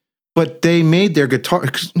Halen, but they made their guitar.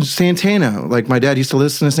 Santana, like my dad used to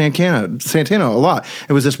listen to Santana a lot.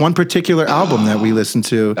 It was this one particular album that we listened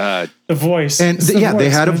to. The voice. And they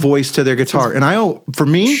had a voice to their guitar. And for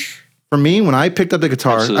me, when I picked up the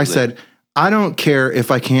guitar, I said, I don't care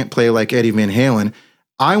if I can't play like Eddie Van Halen.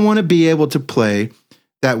 I want to be able to play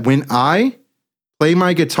that when I play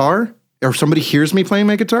my guitar or somebody hears me playing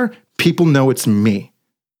my guitar, people know it's me.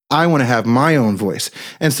 I want to have my own voice.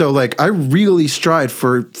 And so like I really strive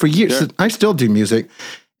for years. Sure. I still do music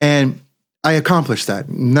and I accomplished that.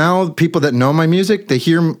 Now people that know my music, they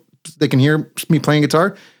can hear me playing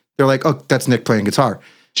guitar. They're like, oh, that's Nick playing guitar.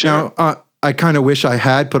 Sure. Now, I kind of wish I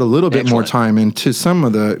had put a little bit more time into some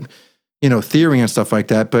of the, theory and stuff like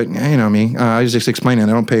that. But you know me, I was just explaining.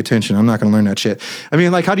 I don't pay attention. I'm not going to learn that shit. I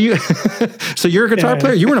mean, like, how do you? So you're a guitar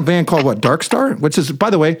player. You were in a band called what? Dark Star, which is, by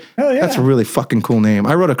the way, that's a really fucking cool name.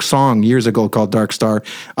 I wrote a song years ago called Dark Star.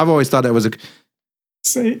 I've always thought that was a.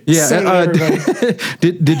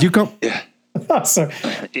 Did you come? Yeah. Oh, sorry.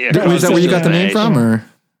 Yeah. Was that where you got the name from, or?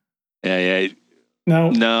 Yeah.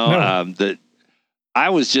 No. I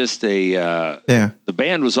was just the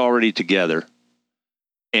band was already together,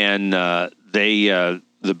 and the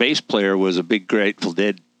bass player was a big Grateful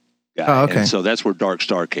Dead guy. Oh, okay. And so that's where Dark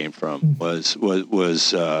Star came from. Was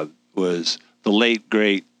the late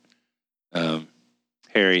great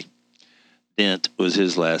Harry Dent was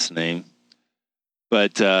his last name.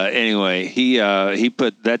 But anyway, he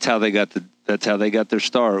put that's how they got their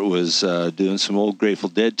start, was doing some old Grateful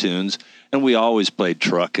Dead tunes, and we always played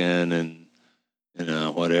Truckin' and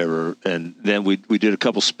whatever. And then we did a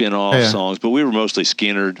couple spin-off songs, but we were mostly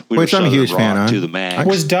Skinnerd. Which I'm a huge fan of. To the max.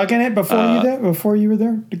 Was Doug in it before you were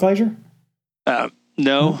there, the Glacier?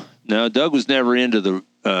 No. Doug was never into the.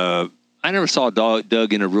 I never saw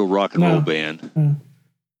Doug in a real rock and roll band.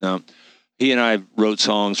 No. He and I wrote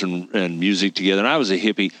songs and music together, and I was a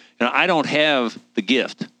hippie. I don't have the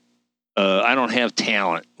gift. I don't have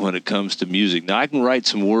talent when it comes to music. Now I can write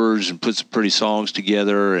some words and put some pretty songs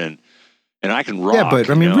together, and I can rock. Yeah, but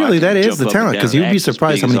I mean, really, that is the talent, because you'd be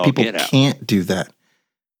surprised how many people can't do that.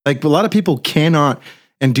 Like a lot of people cannot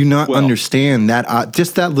and do not understand that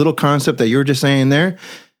just that little concept that you were just saying there.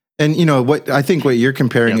 And what you're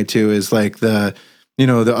comparing it to is like the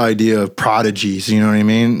idea of prodigies. You know what I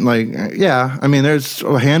mean? Like, yeah, I mean, there's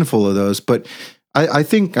a handful of those, but I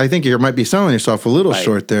think you might be selling yourself a little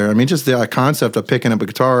short there. I mean, just the concept of picking up a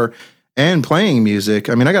guitar and playing music.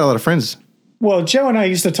 I mean, I got a lot of friends. Well, Joe and I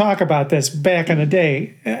used to talk about this back in the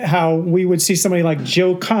day, how we would see somebody like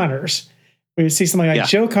Joe Connors. We would see somebody like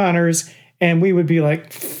Joe Connors, and we would be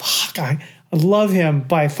like, fuck, I love him,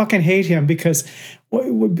 but I fucking hate him, because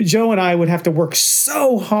Joe and I would have to work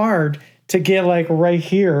so hard to get like right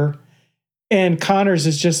here. And Connors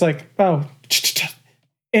is just like, oh,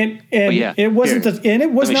 and it wasn't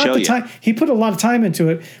it was not the time. He put a lot of time into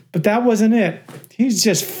it, but that wasn't it. He's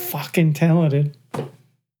just fucking talented.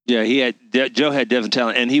 Yeah, Joe had definite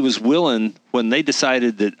talent, and he was willing when they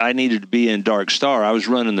decided that I needed to be in Dark Star. I was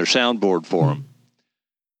running their soundboard for him,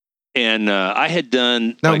 and I had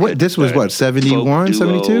done. Now, this was what, 71,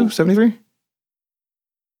 72, 73?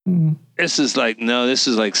 This is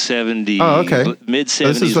like 70. Oh, okay. Mid 70s.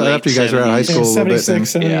 This is after you guys were out of high school. 76,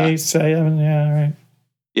 78, 7. Yeah, right.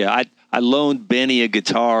 Yeah, I loaned Benny a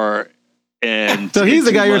guitar. And so he's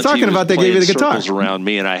the guy you're talking about that gave you the guitar. Around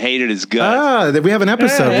me, and I hated his guts. We have an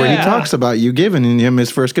episode where he talks about you giving him his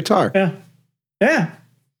first guitar. Yeah.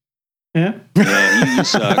 You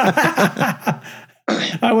suck.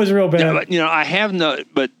 I was real bad. Yeah, but, I have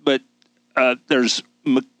but there's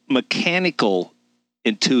mechanical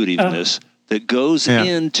intuitiveness that goes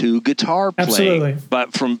into guitar playing, absolutely,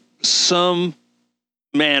 but from some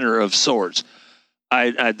manner of sorts.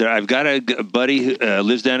 I've got a buddy who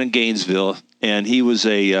lives down in Gainesville, and he was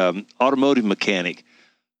a automotive mechanic,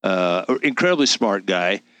 incredibly smart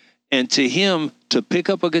guy. And to him, to pick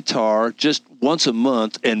up a guitar just once a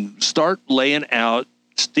month and start laying out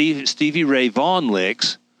Stevie Ray Vaughan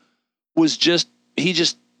licks he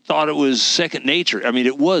just thought it was second nature. I mean,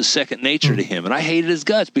 it was second nature to him, and I hated his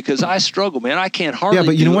guts because I struggle, man. I can't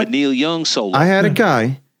hardly do a Neil Young solo. I had a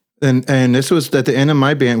guy. And this was at the end of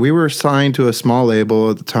my band. We were signed to a small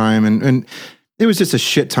label at the time, and it was just a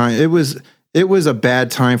shit time. It was a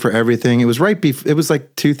bad time for everything. It was it was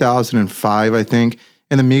like 2005, I think,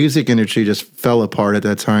 and the music industry just fell apart at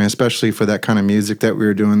that time, especially for that kind of music that we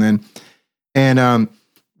were doing then. And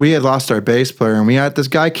we had lost our bass player, and we had this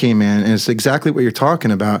guy came in, and it's exactly what you're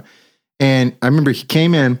talking about. And I remember he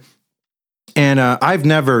came in, and I've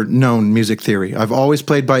never known music theory. I've always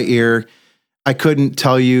played by ear. I couldn't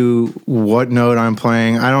tell you what note I'm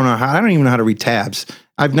playing. I don't even know how to read tabs.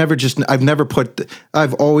 I've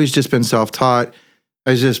always just been self-taught.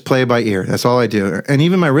 I just play by ear. That's all I do. And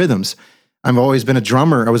even my rhythms. I've always been a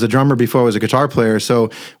drummer. I was a drummer before I was a guitar player.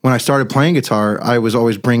 So when I started playing guitar, I was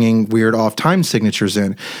always bringing weird off time signatures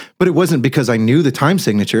in. But it wasn't because I knew the time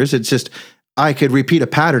signatures. It's just I could repeat a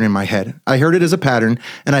pattern in my head. I heard it as a pattern,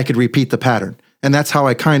 and I could repeat the pattern. And that's how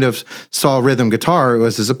I kind of saw rhythm guitar,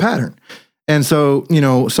 was as a pattern. And so,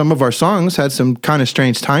 some of our songs had some kind of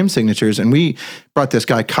strange time signatures. And we brought this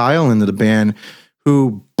guy, Kyle, into the band,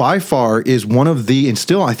 who by far is one of the, and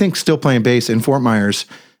still, I think, still playing bass in Fort Myers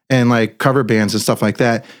and like cover bands and stuff like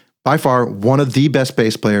that. By far, one of the best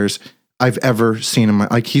bass players I've ever seen in my,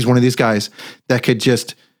 like, he's one of these guys that could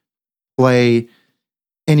just play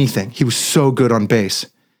anything. He was so good on bass.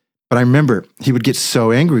 But I remember he would get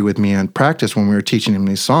so angry with me in practice when we were teaching him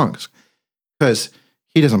these songs, because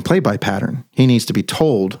he doesn't play by pattern. He needs to be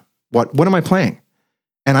told, what am I playing?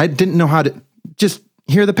 And I didn't know how to just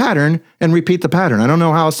hear the pattern and repeat the pattern. I don't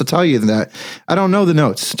know how else to tell you that. I don't know the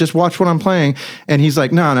notes. Just watch what I'm playing. And he's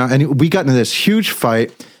like, no. And we got into this huge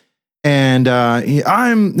fight. And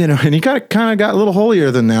and he kind of got a little holier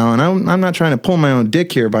than thou. And I'm not trying to pull my own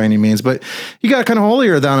dick here by any means, but he got kind of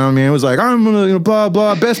holier than on me. It was like, I'm gonna blah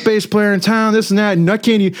blah, best bass player in town, this and that. And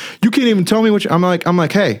you can't even tell me which. I'm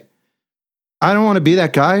like, hey, I don't want to be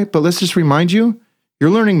that guy, but let's just remind you, you're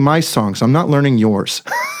learning my songs. I'm not learning yours.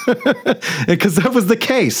 Because that was the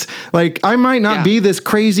case. Like, I might not be this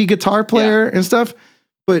crazy guitar player and stuff,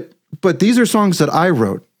 but these are songs that I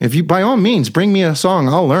wrote. If you, by all means, bring me a song,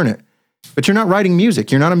 I'll learn it. But you're not writing music.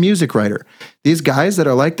 You're not a music writer. These guys that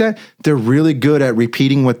are like that, they're really good at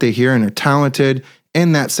repeating what they hear, and they're talented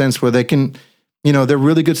in that sense where they can, they're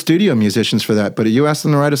really good studio musicians for that. But if you ask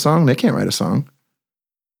them to write a song, they can't write a song.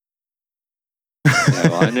 Yeah,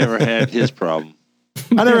 well, I never had his problem.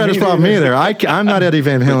 I never had his problem either. I'm not Eddie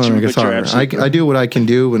Van Halen on guitar. I do what I can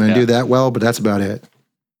do, and I do that well, but that's about it.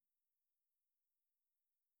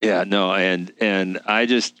 Yeah, no, and I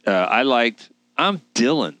just I'm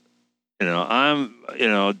Dylan. I'm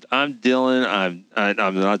Dylan.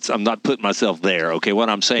 I'm not putting myself there. Okay, what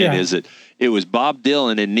I'm saying is that it was Bob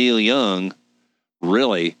Dylan and Neil Young.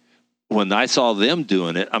 Really, when I saw them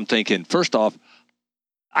doing it, I'm thinking, first off,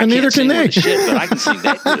 I can't sing worth shit, but I can sing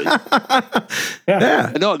that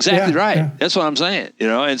good. No, exactly right. Yeah. That's what I'm saying.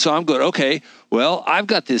 And so I'm going, okay, well, I've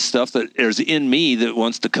got this stuff that is in me that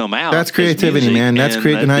wants to come out. That's creativity, man. That's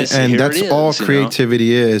and that's all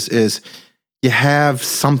creativity is you have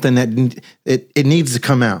something that it needs to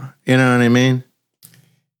come out. You know what I mean?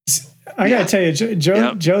 I gotta tell you,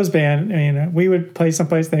 Joe's band. We would play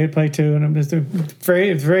someplace, they would play too, and it was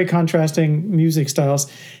very, very contrasting music styles.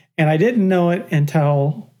 And I didn't know it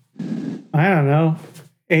until, I don't know,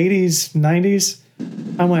 80s, 90s.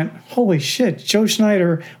 I went, holy shit, Joe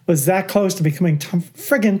Schneider was that close to becoming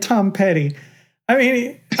friggin' Tom Petty. I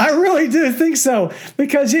mean, I really do think so,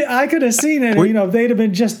 because I could have seen it. They'd have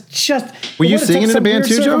been just. Were you singing in a band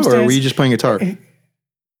too, Joe, or were you just playing guitar?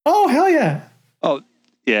 Oh, hell yeah. Oh,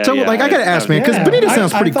 yeah. So, I got to ask, man, because Bonita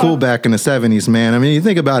sounds pretty cool back in the 70s, man. I mean, you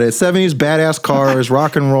think about it, 70s, badass cars,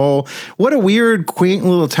 rock and roll. What a weird, quaint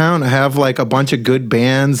little town to have, like, a bunch of good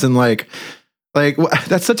bands and, like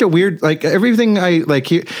that's such a weird, like, everything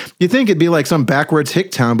you think it'd be like some backwards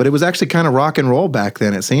hick town, but it was actually kind of rock and roll back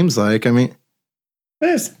then, it seems like. I mean.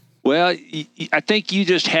 Yes. Well, I think you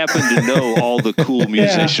just happen to know all the cool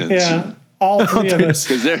musicians. Yeah. All three of us.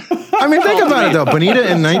 I mean, think about it, though.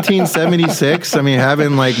 Bonita in 1976, I mean,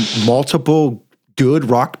 having like multiple good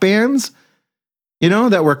rock bands,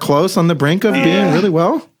 that were close on the brink of being really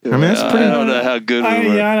well. I mean, that's pretty. I don't know how good we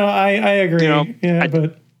were. Yeah, I agree.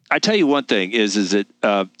 But I tell you one thing is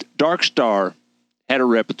that Dark Star had a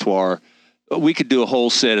repertoire. We could do a whole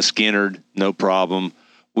set of Skynyrd, no problem.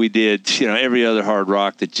 We did, every other hard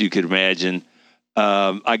rock that you could imagine.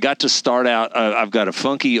 I got to start out, I've got a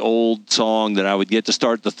funky old song that I would get to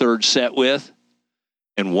start the third set with.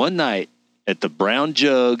 And one night at the Brown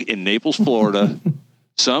Jug in Naples, Florida,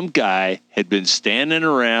 some guy had been standing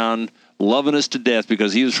around loving us to death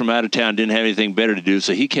because he was from out of town, didn't have anything better to do.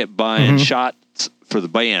 So he kept buying shots for the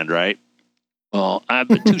band, right? Well, I've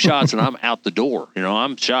been 2 shots and I'm out the door.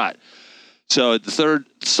 I'm shot. So at the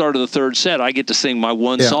start of the third set, I get to sing my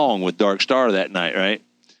one song with Dark Star that night, right?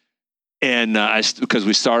 And because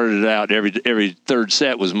we started it out, every third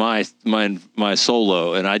set was my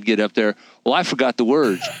solo, and I'd get up there. Well, I forgot the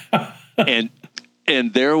words, and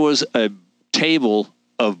there was a table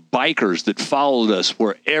of bikers that followed us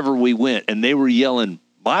wherever we went, and they were yelling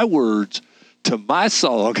my words to my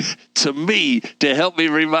song to me to help me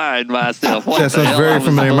remind myself. That sounds very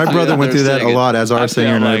familiar. My brother went through that a lot as our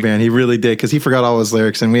singer in our band. He really did, because he forgot all his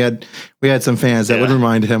lyrics, and we had some fans that would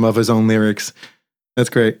remind him of his own lyrics.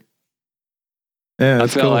 That's great. Yeah, I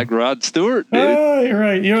felt like Rod Stewart, dude. Oh, you're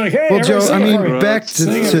right. You're like, hey. Well, Joe, I mean, back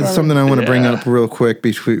to something I want to bring up real quick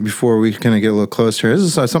before we kind of get a little closer. This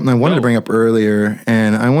is something I wanted to bring up earlier,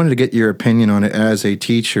 and I wanted to get your opinion on it as a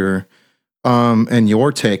teacher, and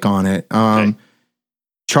your take on it.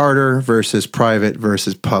 charter versus private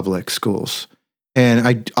versus public schools.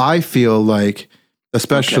 And I feel like,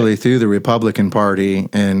 especially through the Republican Party,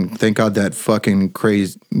 and thank God that fucking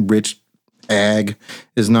crazy rich ag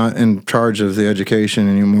is not in charge of the education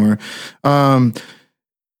anymore.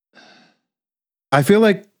 I feel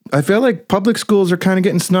like public schools are kind of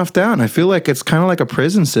getting snuffed out. I feel like it's kind of like a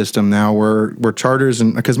prison system now where charters,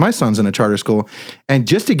 and because my son's in a charter school, and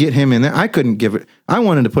just to get him in there, I couldn't give it. I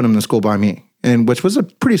wanted to put him in the school by me, and which was a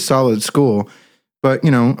pretty solid school. But,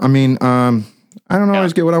 you know, I mean, I don't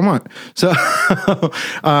always get what I want. So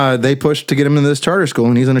they pushed to get him into this charter school,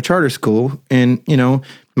 and he's in a charter school. And, you know,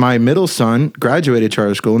 my middle son graduated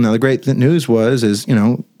charter school. Now, the great news is, you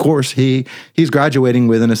know, of course, he's graduating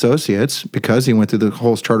with an associate's because he went through the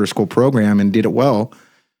whole charter school program and did it well.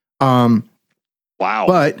 Wow.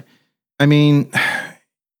 But, I mean,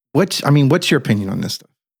 what's your opinion on this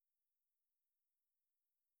stuff?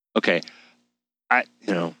 Okay.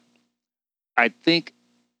 I think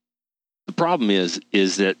the problem is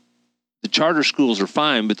that the charter schools are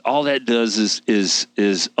fine, but all that does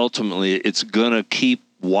is ultimately it's going to keep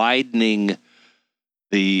widening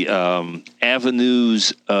the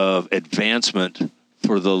avenues of advancement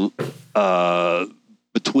for the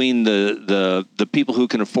between the people who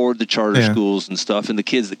can afford the charter schools and stuff and the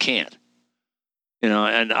kids that can't. You know,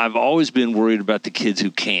 and I've always been worried about the kids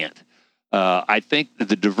who can't. I think that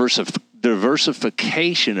the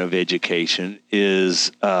diversification of education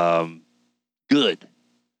is good.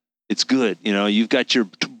 It's good. You know, you've got your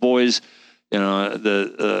boys, you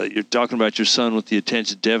know, you're talking about your son with the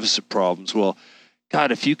attention deficit problems. Well,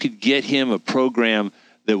 God, if you could get him a program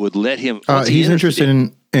that would let him. He's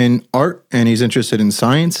interested in art, and he's interested in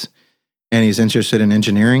science, and he's interested in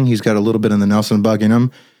engineering. He's got a little bit in the Nelson bug in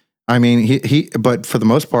him. I mean, but for the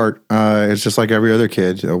most part, it's just like every other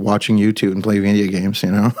kid watching YouTube and play video games,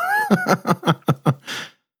 you know?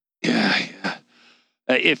 Yeah.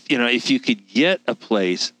 If you could get a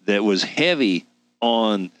place that was heavy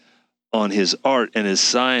on his art and his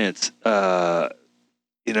science,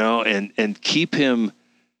 you know, and keep him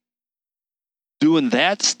doing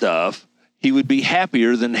that stuff, he would be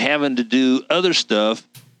happier than having to do other stuff.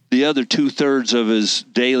 The other 2/3 of his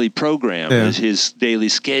daily program is his daily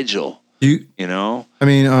schedule. You know, I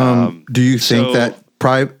mean, do you think that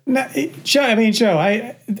private? No, Joe,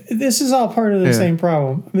 this is all part of the same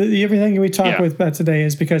problem. Everything we talk about today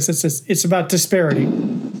is because it's about disparity.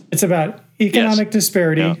 It's about economic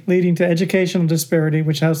disparity leading to educational disparity,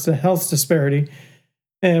 which has to health disparity,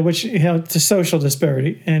 which to social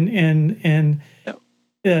disparity, and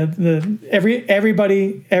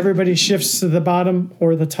everybody shifts to the bottom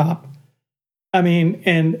or the top. I mean,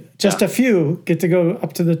 and just a few get to go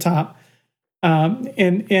up to the top. And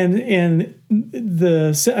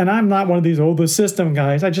I'm not one of these the system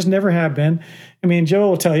guys. I just never have been. I mean, Joe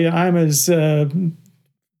will tell you I'm as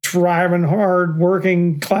driving hard,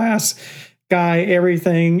 working class guy,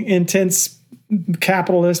 everything intense.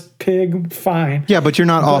 Capitalist pig, fine. Yeah, but you're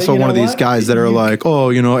not also one of these guys that are like, oh,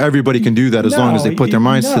 you know, everybody can do that as long as they put their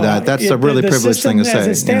minds to that. That's a really privileged thing to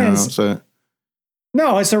say. You know, so.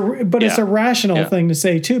 No, it's a rational thing to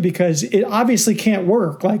say too, because it obviously can't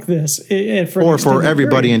work like this. For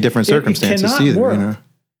everybody in different circumstances either. You know?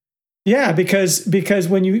 Yeah, because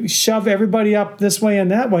when you shove everybody up this way and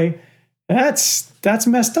that way, that's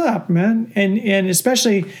messed up, man. And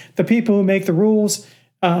especially the people who make the rules.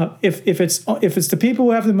 If it's the people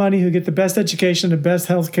who have the money, who get the best education, the best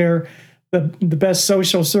healthcare, the best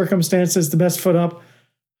social circumstances, the best foot up,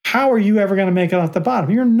 how are you ever going to make it off the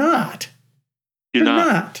bottom? You're not. You're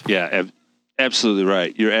not. Yeah, absolutely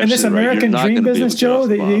right. You're absolutely right. And this American dream business, Joe,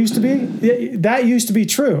 that used to be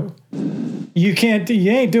true. You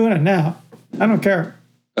ain't doing it now. I don't care.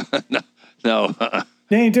 No.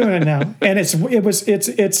 You ain't doing it now. And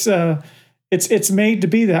it's made to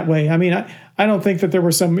be that way. I mean, I don't think that there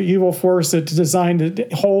was some evil force that designed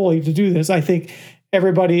wholly to do this. I think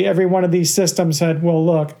every one of these systems had, well,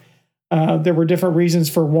 look, there were different reasons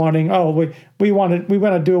for wanting, we want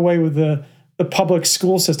to do away with the public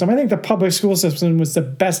school system. I think the public school system was the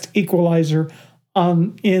best equalizer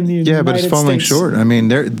in the United States. Yeah, but it's falling short. I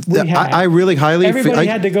mean, I really highly... Everybody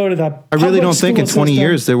had to go to the I really don't think in 20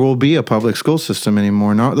 years there will be a public school system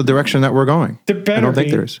anymore, not the direction that we're going. There better I don't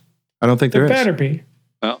think there is. I don't think there is. There better be.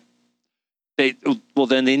 Well,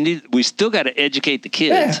 then we still got to educate the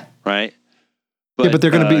kids, right? But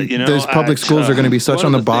they're going to be, those public schools are going to be such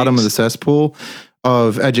on the bottom of the cesspool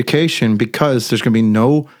of education because there's going to be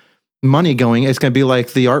no money going. It's going to be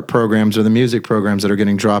like the art programs or the music programs that are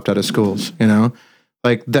getting dropped out of schools, you know?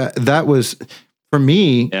 Like that was, for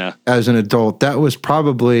me as an adult, that was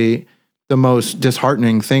probably the most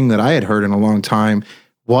disheartening thing that I had heard in a long time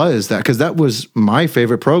was that, because that was my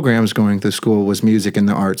favorite programs going to school was music and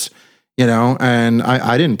the arts, and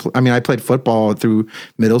I didn't, I played football through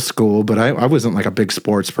middle school, but I wasn't like a big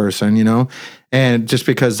sports person, and just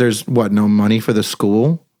because there's no money for the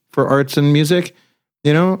school for arts and music,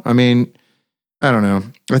 I don't know.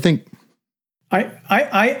 I think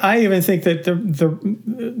I even think that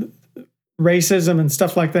the racism and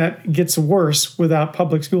stuff like that gets worse without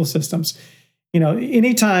public school systems.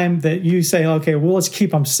 Anytime that you say, okay, well, let's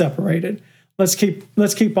keep them separated. Let's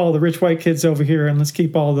keep all the rich white kids over here, and let's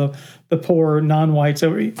keep all the poor non-whites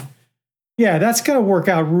over here. Yeah, that's going to work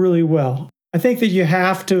out really well. I think that you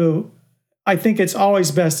have to. I think it's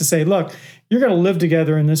always best to say, look, you're going to live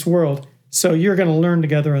together in this world, so you're going to learn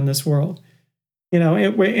together in this world.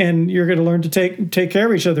 And you're going to learn to take care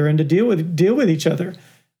of each other and to deal with each other.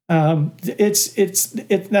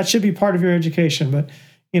 That should be part of your education. But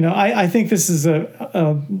I think this is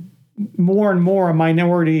a more and more a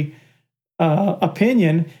minority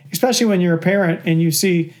opinion, especially when you're a parent and you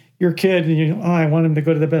see your kid and I want him to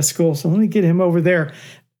go to the best school, so let me get him over there,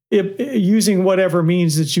 using whatever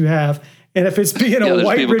means that you have. And if it's being a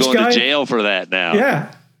white rich going guy, to jail for that now.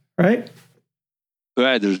 Yeah, right.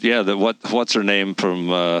 Right. There's what's her name from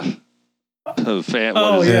the TV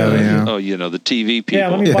people. Yeah,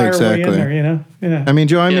 let me buy her way in there. Yeah.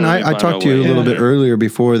 Joe. I talked to you a little bit earlier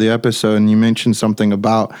before the episode, and you mentioned something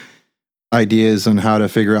about ideas on how to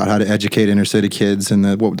figure out how to educate inner city kids and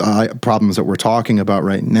the problems that we're talking about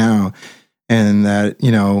right now, and that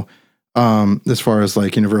as far as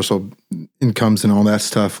like universal incomes and all that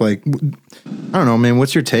stuff. Like, I don't know, man.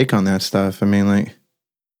 What's your take on that stuff?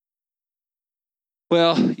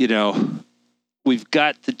 Well, we've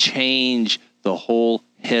got to change the whole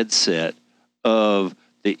headset of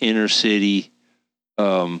the inner city.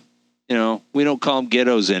 We don't call them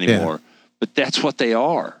ghettos anymore, but that's what they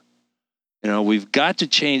are. We've got to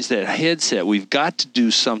change that headset. We've got to do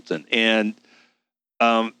something. And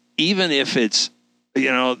even if it's,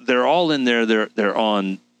 they're all in there, they're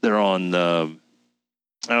on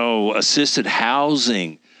assisted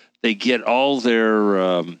housing. They get all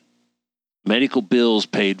their medical bills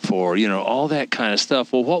paid for, all that kind of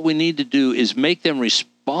stuff. Well, what we need to do is make them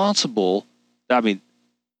responsible.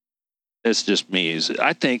 That's just me.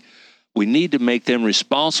 I think we need to make them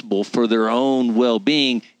responsible for their own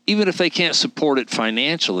well-being, even if they can't support it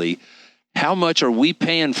financially. How much are we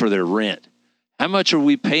paying for their rent? How much are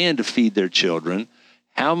we paying to feed their children?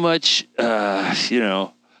 How much,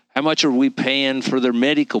 how much are we paying for their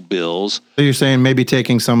medical bills? So you're saying maybe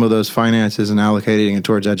taking some of those finances and allocating it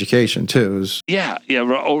towards education too? Yeah,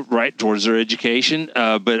 right, towards their education.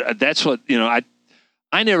 But that's what,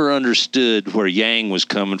 I never understood where Yang was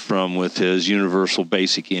coming from with his universal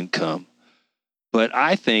basic income. But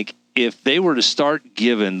I think if they were to start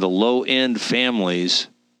giving the low-end families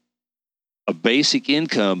a basic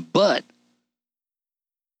income, but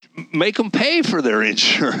make them pay for their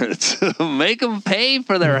insurance, make them pay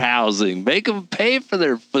for their housing, make them pay for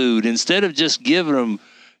their food, instead of just giving them,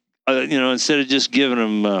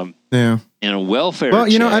 welfare. Well,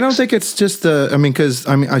 checks. I don't think it's just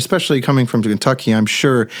especially coming from Kentucky, I'm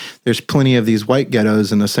sure there's plenty of these white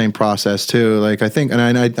ghettos in the same process too. Like I think, and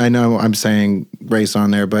I know I'm saying race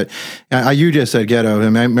on there, but you just said ghetto. I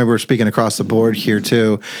remember speaking across the board here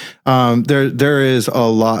too. There is a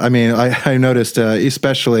lot. I noticed,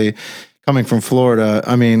 especially coming from Florida.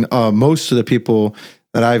 Most of the people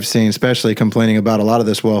that I've seen, especially complaining about a lot of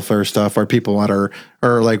this welfare stuff, are people that are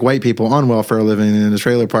like white people on welfare living in the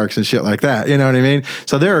trailer parks and shit like that. You know what I mean?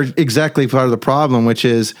 So they're exactly part of the problem, which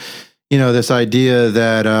is, this idea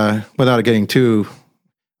that, without getting too,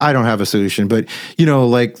 I don't have a solution, but,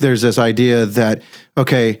 there's this idea that,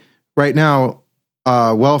 okay, right now,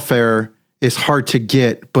 welfare is hard to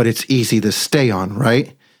get, but it's easy to stay on,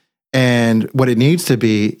 right? And what it needs to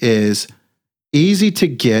be is easy to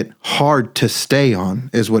get, hard to stay on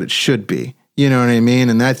is what it should be. You know what I mean?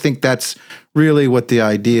 And I think that's really what the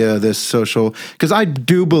idea of this social, because I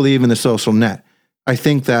do believe in the social net. I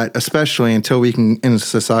think that especially until we can, in a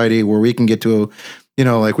society where we can get to,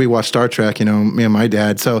 like we watch Star Trek, me and my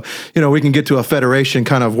dad. So, we can get to a federation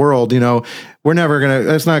kind of world, we're never going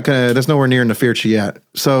to, that's nowhere near in the future yet.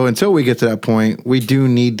 So until we get to that point, we do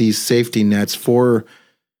need these safety nets for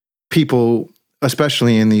people,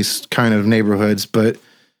 especially in these kind of neighborhoods. But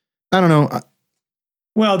I don't know.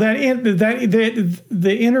 Well, the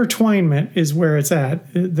intertwinement is where it's at.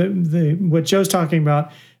 What Joe's talking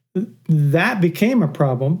about, that became a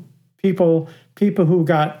problem. People who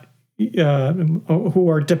got who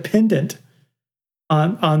are dependent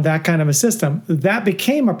on that kind of a system, that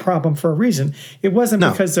became a problem for a reason. It wasn't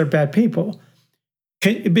because they're bad people.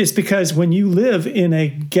 It's because when you live in a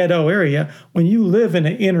ghetto area, when you live in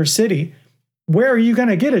an inner city, where are you going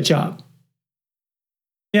to get a job?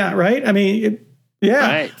 Yeah, right. I mean,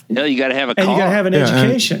 Right. No, you got to have a car. And you got to have an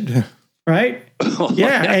education, right?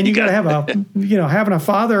 Yeah, and you got to have having a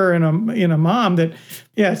father and a mom that,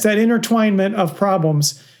 it's that intertwinement of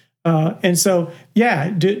problems. And so,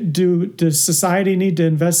 does society need to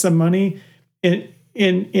invest some money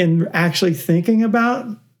in actually thinking about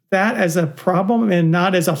that as a problem and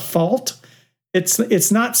not as a fault?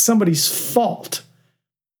 It's not somebody's fault.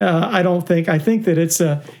 I don't think. I think that it's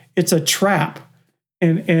a trap.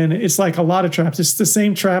 And it's like a lot of traps. It's the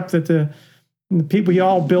same trap that the people you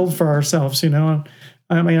all build for ourselves, I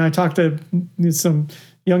mean, I talked to some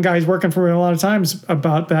young guys working for me a lot of times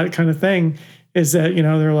about that kind of thing, is that,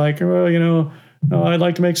 they're like, well, I'd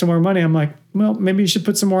like to make some more money. I'm like, well, maybe you should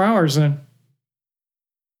put some more hours in,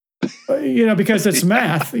 because it's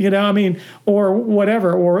math, I mean, or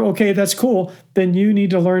whatever, or, okay, that's cool. Then you need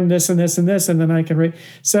to learn this and this and this, and then I can read.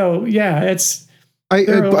 So it's, I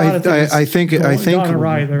think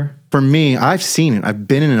for me, I've seen it. I've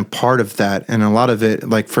been in a part of that, and a lot of it,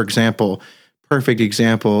 like, for example, perfect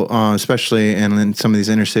example, especially in some of these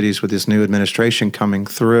inner cities with this new administration coming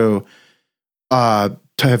through, to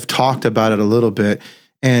have talked about it a little bit.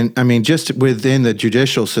 And I mean, just within the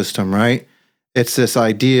judicial system, right? It's this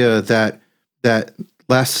idea that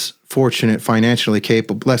less financially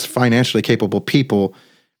capable people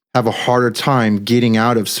have a harder time getting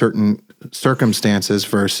out of certain circumstances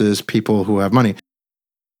versus people who have money.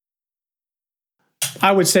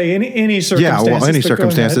 I would say any circumstances. Yeah, well, any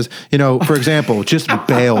circumstances. For example, just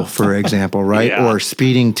bail, for example, right? Yeah. Or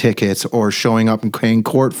speeding tickets, or showing up and paying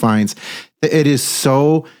court fines. It is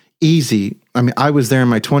so easy. I mean, I was there in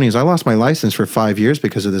my 20s. I lost my license for 5 years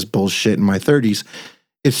because of this bullshit in my 30s.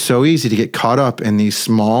 It's so easy to get caught up in these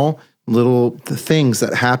small little things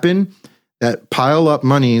that happen, that pile up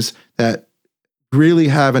monies that really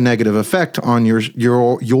have a negative effect on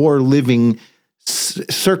your living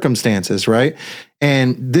circumstances, right?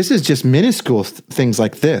 And this is just minuscule things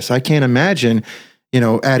like this. I can't imagine,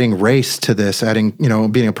 adding race to this, adding,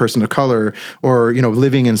 being a person of color, or,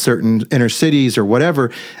 living in certain inner cities or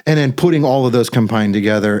whatever, and then putting all of those combined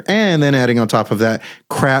together, and then adding on top of that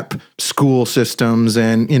crap school systems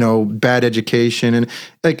and, bad education. And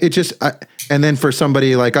like, it just, and then for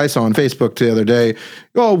somebody like I saw on Facebook the other day,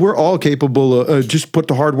 we're all capable of, just put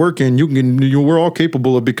the hard work in, we're all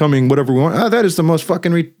capable of becoming whatever we want. That is the most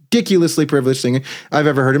fucking ridiculously privileged thing I've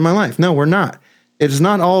ever heard in my life. No, we're not. It's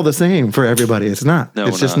not all the same for everybody. It's not. No,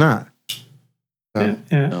 it's just not. Yeah.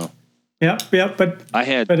 No. Yep. But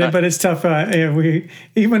it's tough.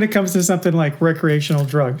 Even when it comes to something like recreational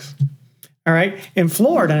drugs. All right. In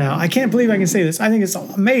Florida now, I can't believe I can say this. I think it's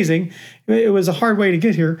amazing. It was a hard way to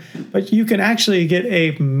get here, but you can actually get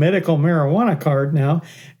a medical marijuana card now,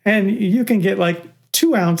 and you can get like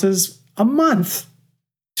 2 ounces a month.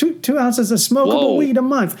 2 ounces of smokable weed a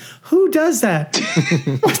month. Who does that?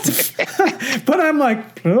 But I'm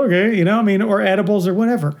like, okay, or edibles or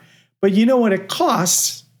whatever. But you know what it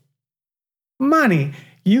costs? Money.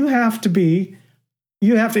 You go to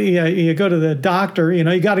the doctor,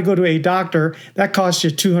 you got to go to a doctor. That costs you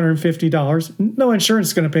 $250. No insurance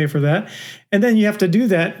is going to pay for that. And then you have to do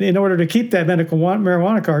that in order to keep that medical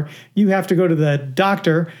marijuana card. You have to go to the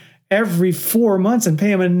doctor every 4 months and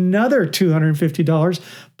pay him another $250.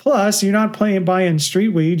 Plus, you're not buying street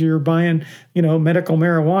weed. You're buying, medical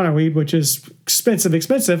marijuana weed, which is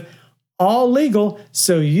expensive, all legal,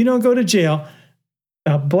 so you don't go to jail.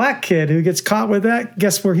 A black kid who gets caught with that,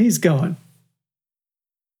 guess where he's going?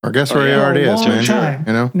 Or guess where he already is, man.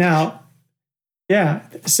 Time. Now, yeah.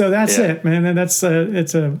 So that's it, man. And that's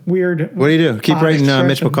it's a weird. What do you do? Keep writing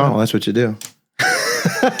Mitch McConnell. That's what you do.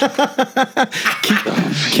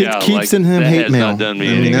 Keeps in him hate mail.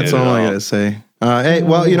 That's all I gotta say. Hey,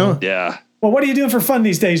 well, Yeah. Well, what are you doing for fun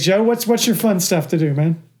these days, Joe? What's your fun stuff to do,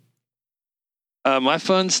 man? My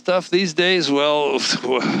fun stuff these days. Well,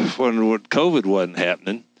 when COVID wasn't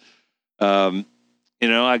happening,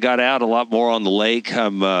 I got out a lot more on the lake.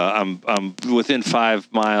 I'm within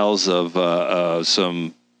 5 miles of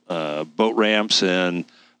some boat ramps, and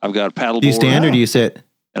I've got a paddleboard. Do you stand or do you sit?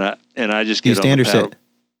 And I just get do you stand or sit?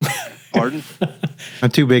 Pardon? I'm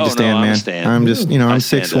too big to stand, man. Stand. I'm just, I'm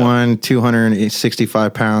 6'1",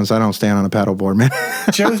 265 pounds. I don't stand on a paddleboard, man.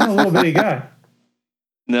 Joe's a little bitty guy.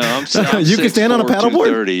 No, I'm you can stand on a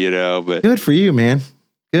paddleboard? 230, but good for you, man.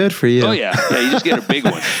 Good for you. Oh yeah, you just get a big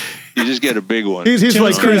one. He's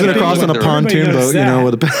like cruising across on a pontoon boat,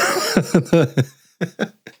 with a.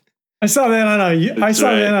 I saw that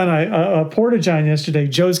on a porta-john yesterday.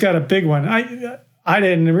 Joe's got a big one. I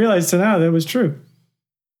didn't realize till now that was true.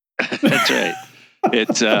 That's right.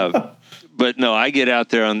 It's but no, I get out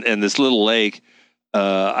there on this little lake.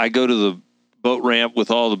 I go to the boat ramp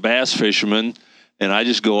with all the bass fishermen, and I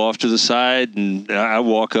just go off to the side, and I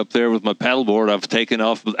walk up there with my paddleboard I've taken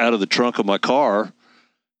off out of the trunk of my car,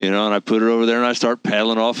 and I put it over there, and I start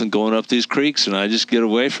paddling off and going up these creeks, and I just get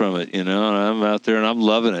away from it, and I'm out there and I'm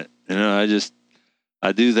loving it.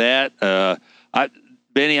 I do that.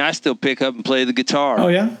 Benny, I still pick up and play the guitar. Oh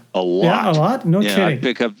yeah, a lot. Yeah, a lot. No kidding. I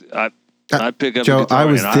pick up Joe, the guitar. I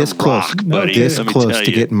was this close, rock, buddy. this Let me close tell to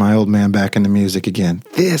you. getting my old man back into music again.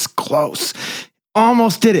 This close.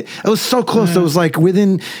 Almost did it. It was so close. It was like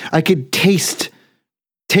I could taste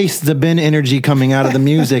the Ben energy coming out of the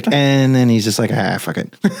music. And then he's just like, fuck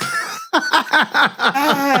it.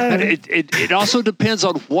 It also depends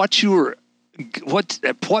on what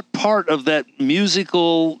part of that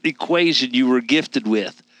musical equation you were gifted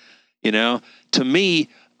with. To me,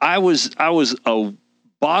 I was a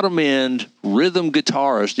bottom end rhythm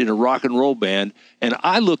guitarist in a rock and roll band, and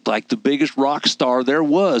I looked like the biggest rock star there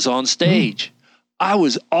was on stage. I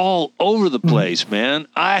was all over the place, man.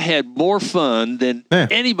 I had more fun than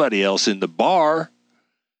anybody else in the bar.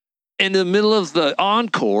 In the middle of the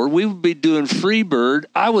encore, we would be doing Freebird.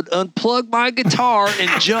 I would unplug my guitar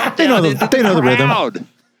and jump down into the crowd.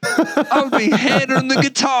 I would be handing the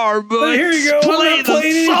guitar, but here you go. play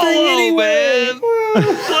the solo, man.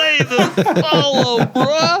 Play the solo,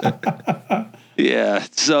 bruh. Yeah.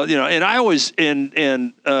 So, and I always,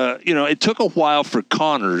 it took a while for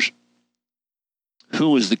Connors, who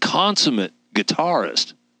was the consummate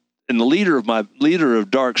guitarist and the leader of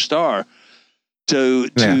Dark Star, to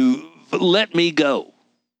let me go,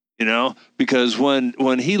 because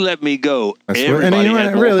when he let me go, everybody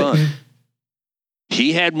had more fun.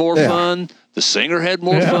 He had more fun. The singer had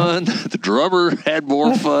more fun. The drummer had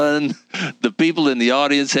more fun. The people in the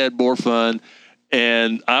audience had more fun.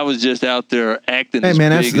 And I was just out there acting. Hey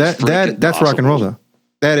man, that's rock and roll though.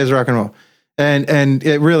 That is rock and roll. And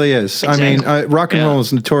it really is. Exactly. I mean, rock and roll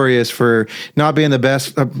is notorious for not being the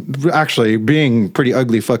best, actually being pretty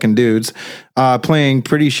ugly fucking dudes, playing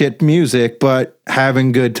pretty shit music, but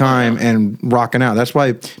having good time and rocking out. That's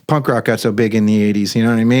why punk rock got so big in the 80s, you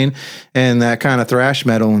know what I mean? And that kind of thrash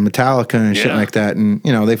metal and Metallica and shit like that. And,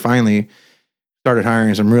 they finally started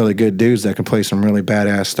hiring some really good dudes that can play some really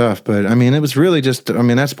badass stuff. But, it was really just,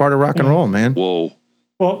 that's part of rock and roll, man. Whoa.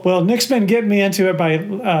 Well, Nick's been getting me into it by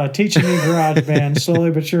teaching me garage band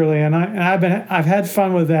slowly but surely, and I've had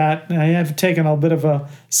fun with that. I have taken a bit of a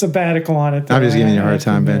sabbatical on it. I'm just giving you a hard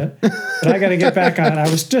time, Ben. But I got to get back on it. I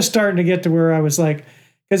was just starting to get to where I was like,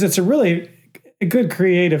 because it's a really good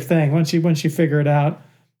creative thing once you figure it out,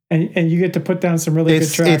 and you get to put down some really good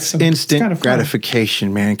tracks. It's instant kind of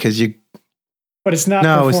gratification, man, because you. But it's not.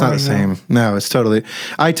 No, it's not the same. No, it's totally.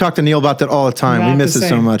 I talk to Neil about that all the time. We miss it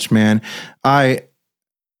so much, man.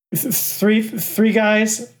 Three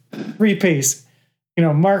guys, 3-piece.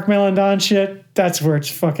 Mark Mellendon shit. That's where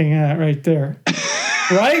it's fucking at right there.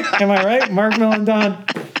 Right? Am I right? Mark Mellendon.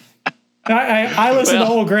 I listen to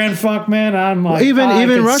old Grand Funk, man. I'm like,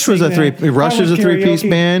 even Rush was a three-piece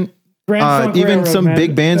band. Even Railroad, some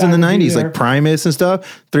big bands in the 90s, like Primus and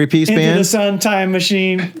stuff, 3-piece bands. Into the Sun, Time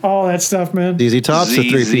Machine, all that stuff, man. ZZ Top's a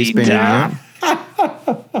 3-piece band. Yeah.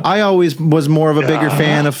 I always was more of a bigger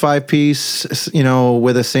fan of 5-piece,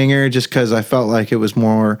 with a singer, just because I felt like it was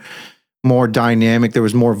more dynamic. There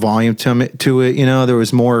was more volume to it. There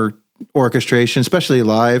was more orchestration, especially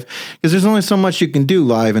live, because there's only so much you can do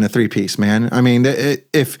live in a 3-piece, man.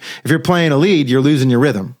 If you're playing a lead, you're losing your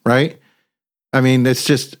rhythm, right? It's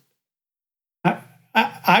just.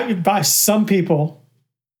 I by some people,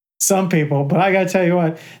 but I got to tell you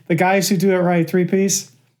what, the guys who do it right, 3-piece.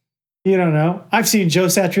 You don't know. I've seen Joe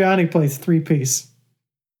Satriani play 3-piece.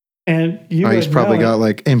 And he's probably got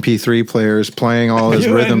like MP3 players playing all his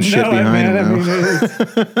rhythm shit behind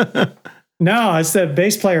him. No, it's that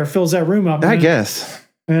bass player fills that room up. Man. I guess.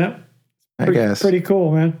 Yeah. Pretty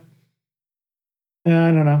cool, man. Yeah,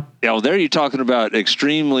 I don't know. Yeah, well, there you're talking about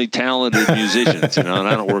extremely talented musicians, and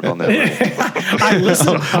I don't work on that. I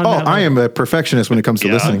listen. I am a perfectionist when it comes to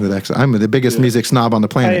listening to that. I'm the biggest music snob on the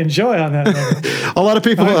planet. I enjoy on that. A lot of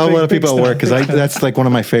people at work, because that's like one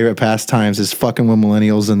of my favorite pastimes is fucking with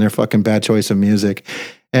millennials and their fucking bad choice of music.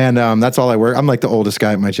 And that's all I work. I'm like the oldest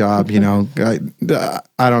guy at my job. I don't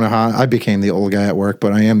know how I became the old guy at work,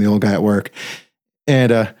 but I am the old guy at work.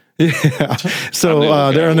 And yeah.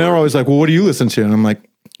 So they're always like, well, what do you listen to? And I'm like,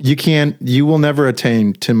 you will never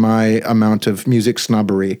attain to my amount of music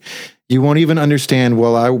snobbery. You won't even understand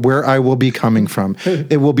where I will be coming from.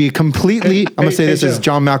 It will be completely, I'm going to say this as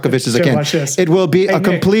John Malkovich as I can. It will be a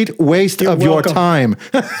complete waste of your time.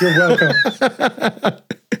 You're welcome.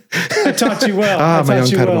 taught you well. Ah, I my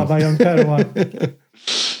taught young you well, Padawan. my young Padawan.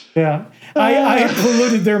 Yeah. I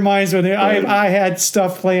polluted their minds with it. I had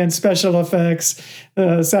stuff playing, special effects,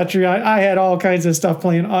 Satriani. I had all kinds of stuff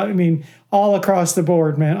playing. I mean, all across the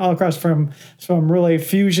board, man. All across from really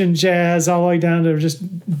fusion jazz all the way down to just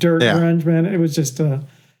dirt grunge, man. It was just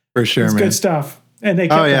for sure, it's man. good stuff. And they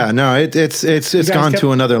kept it's gone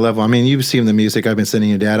to another level. I mean, you've seen the music I've been sending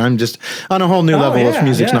your dad. I'm just on a whole new level of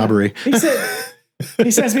music snobbery.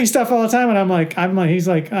 He sends me stuff all the time, and I'm like, okay,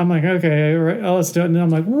 let's do it. And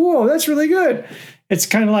I'm like, whoa, that's really good. It's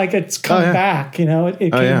kind of like it's come back, you know.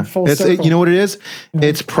 It came full circle. You know what it is? Yeah.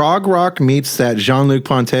 It's prog rock meets that Jean-Luc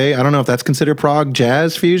Ponty. I don't know if that's considered prog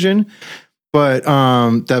jazz fusion, but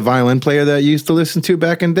that violin player that I used to listen to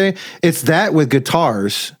back in the day, it's that with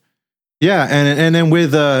guitars. Yeah, and then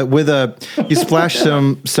with you splash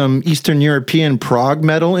some Eastern European prog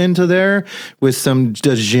metal into there with some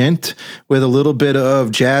djent with a little bit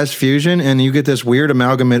of jazz fusion, and you get this weird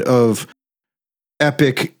amalgamate of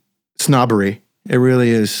epic snobbery. It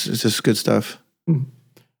really is. It's just good stuff.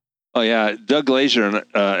 Oh yeah, Doug Glazer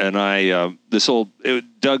and I.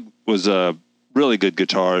 Doug was a really good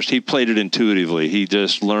guitarist. He played it intuitively. He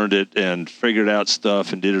just learned it and figured out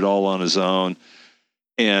stuff and did it all on his own.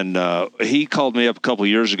 And he called me up a couple of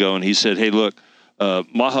years ago, and he said, "Hey, look,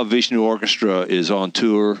 Mahavishnu Orchestra is on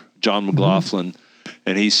tour. John McLaughlin,"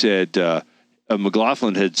 and he said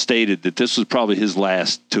McLaughlin had stated that this was probably his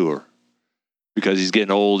last tour because he's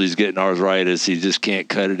getting old, he's getting arthritis, he just can't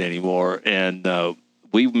cut it anymore. And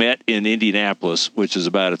we met in Indianapolis, which is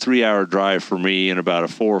about a 3-hour drive for me and about a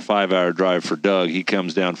 4 or 5 hour drive for Doug. He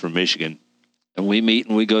comes down from Michigan, and we meet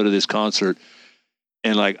and we go to this concert,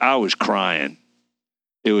 and like I was crying.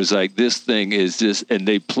 It was like, this thing is just, and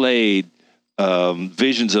they played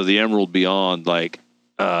Visions of the Emerald Beyond,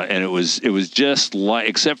 and it was just like,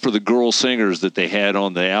 except for the girl singers that they had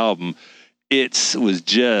on the album, it was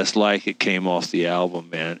just like it came off the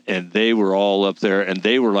album, man. And they were all up there, and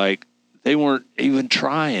they were like, they weren't even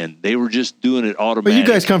trying. They were just doing it automatically. But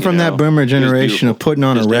you guys come from that boomer generation of putting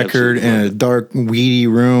on a record in a dark, weedy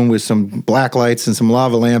room with some black lights and some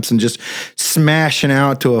lava lamps and just smashing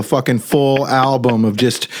out to a fucking full album of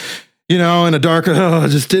just, you know, in a dark,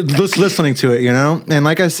 just listening to it, you know? And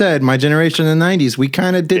like I said, my generation in the 90s, we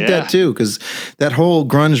kind of did that too, because that whole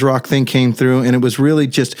grunge rock thing came through, and it was really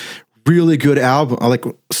just really good album, like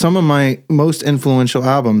some of my most influential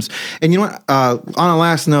albums. And you know what? On a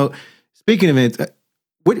last note, speaking of it,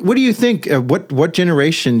 what do you think? What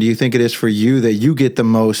generation do you think it is for you that you get the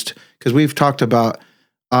most? Because we've talked about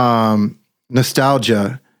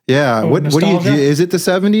nostalgia. Yeah. What do you? Is it the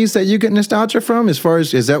 70s that you get nostalgia from? As far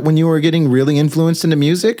as, is that when you were getting really influenced into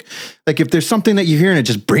music? Like if there's something that you hear and it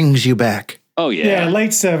just brings you back. Oh yeah. Yeah,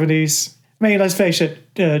 late 70s. I mean, let's face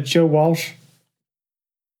it, Joe Walsh.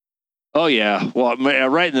 Oh yeah, well,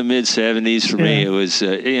 right in the mid 70s for me, it was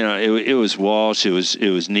it was Walsh, it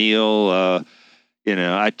was Neil.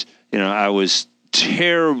 I was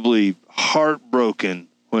terribly heartbroken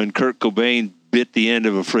when Kurt Cobain bit the end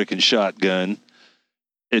of a freaking shotgun.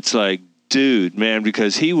 It's like, dude, man,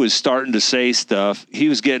 because he was starting to say stuff, he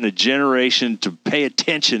was getting a generation to pay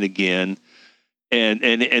attention again.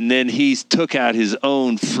 And then he took out his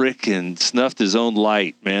own frickin' snuffed his own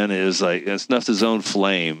light, man. It was like, snuffed his own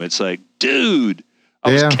flame. It's like, dude,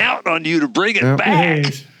 I was counting on you to bring it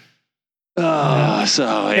back.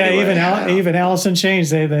 So anyway, even Alice in Chains.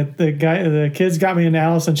 The kids got me into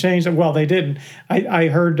Alice in Chains. Well, they didn't. I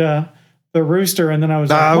heard the Rooster, and then I was.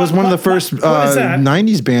 Like, it was one of the first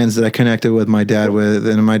 90s bands that I connected with my dad with,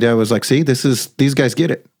 and my dad was like, "See, these guys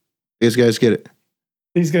get it. These guys get it."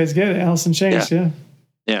 These guys get it. Alice in Chains, yeah.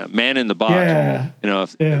 Man in the Box. Yeah. You know,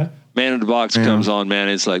 if Man in the Box comes on, man,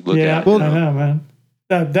 it's like, look out. Well, I know, man.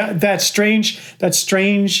 That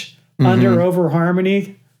strange under over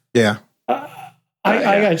harmony. Yeah.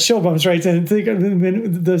 I got chill bumps right then. Think of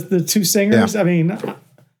the two singers. Yeah. I mean,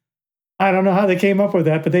 I don't know how they came up with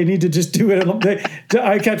that, but they need to just do it.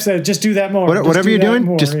 I kept saying, just do that more. Whatever you're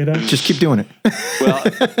doing, just keep doing it. Well,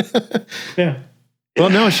 yeah. Well,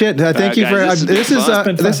 no shit. Thank you guys, for this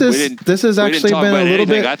has actually been a little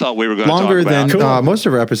bit I thought we were going longer to talk than about. most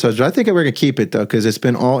of our episodes. But I think we're going to keep it though, because it's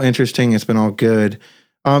been all interesting. It's been all good.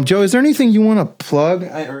 Joe, is there anything you want to plug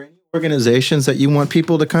or any organizations that you want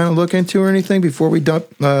people to kind of look into or anything before we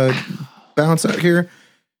bounce out here?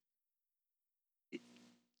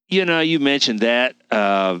 You know, you mentioned that.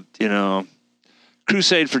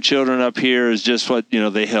 Crusade for Children up here is just what,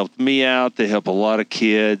 they helped me out. They help a lot of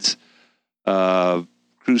kids.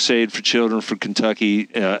 Crusade for Children for Kentucky.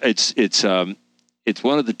 It's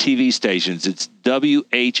one of the TV stations. It's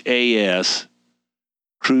WHAS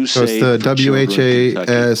Crusade. So it's the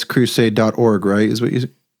WHAS crusade.org, right? Is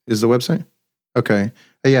the website? Okay.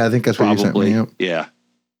 Yeah, I think that's what you sent me. Yep.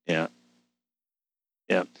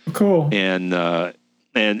 Yeah. Cool. And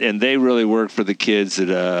they really work for the kids that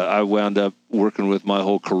I wound up working with my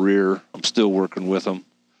whole career. I'm still working with them.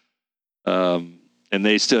 And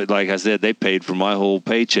they still, like I said, they paid for my whole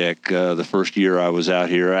paycheck the first year I was out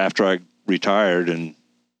here after I retired and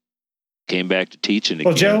came back to teaching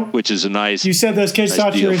again, Joe, which is a nice. You said those kids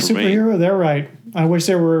thought you were a superhero. They're right. I wish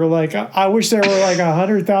there were like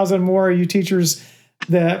 100,000 more of you teachers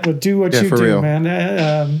that would do what you do, real.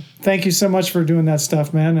 Man. Thank you so much for doing that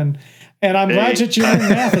stuff, man. And I'm glad that you learned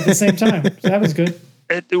math at the same time. That was good.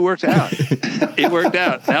 It worked out. It worked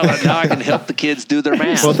out. Now I can help the kids do their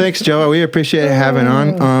math. Well, thanks, Joe. We appreciate having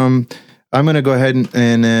on. I'm going to go ahead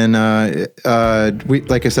and then we,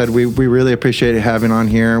 like I said, we really appreciate having on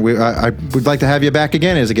here. I would like to have you back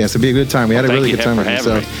again as a guest. It'd be a good time. We had a really good time with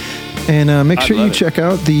you. And make sure you check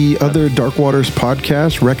out the other Dark Waters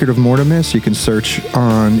podcast, Record of Mortimus. You can search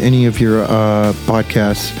on any of your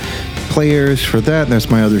podcast players for that. That's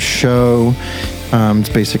my other show. It's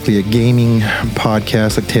basically a gaming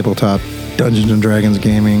podcast, like tabletop Dungeons and Dragons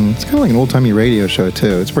gaming. It's kind of like an old-timey radio show,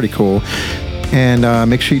 too. It's pretty cool. And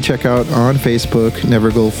make sure you check out on Facebook, Never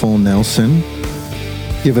Go Full Nelson.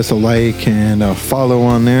 Give us a like and a follow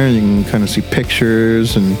on there. You can kind of see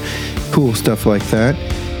pictures and cool stuff like that.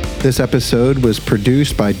 This episode was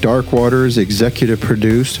produced by Dark Waters, executive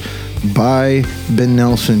produced by Ben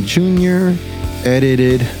Nelson Jr.,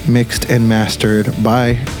 edited, mixed, and mastered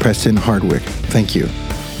by Preston Hardwick. Thank you.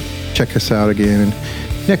 Check us out again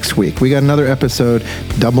next week. We got another episode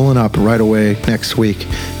doubling up right away next week.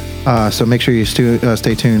 So make sure you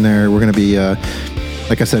stay tuned there. We're going to be,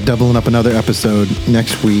 like I said, doubling up another episode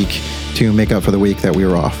next week to make up for the week that we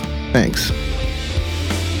were off. Thanks.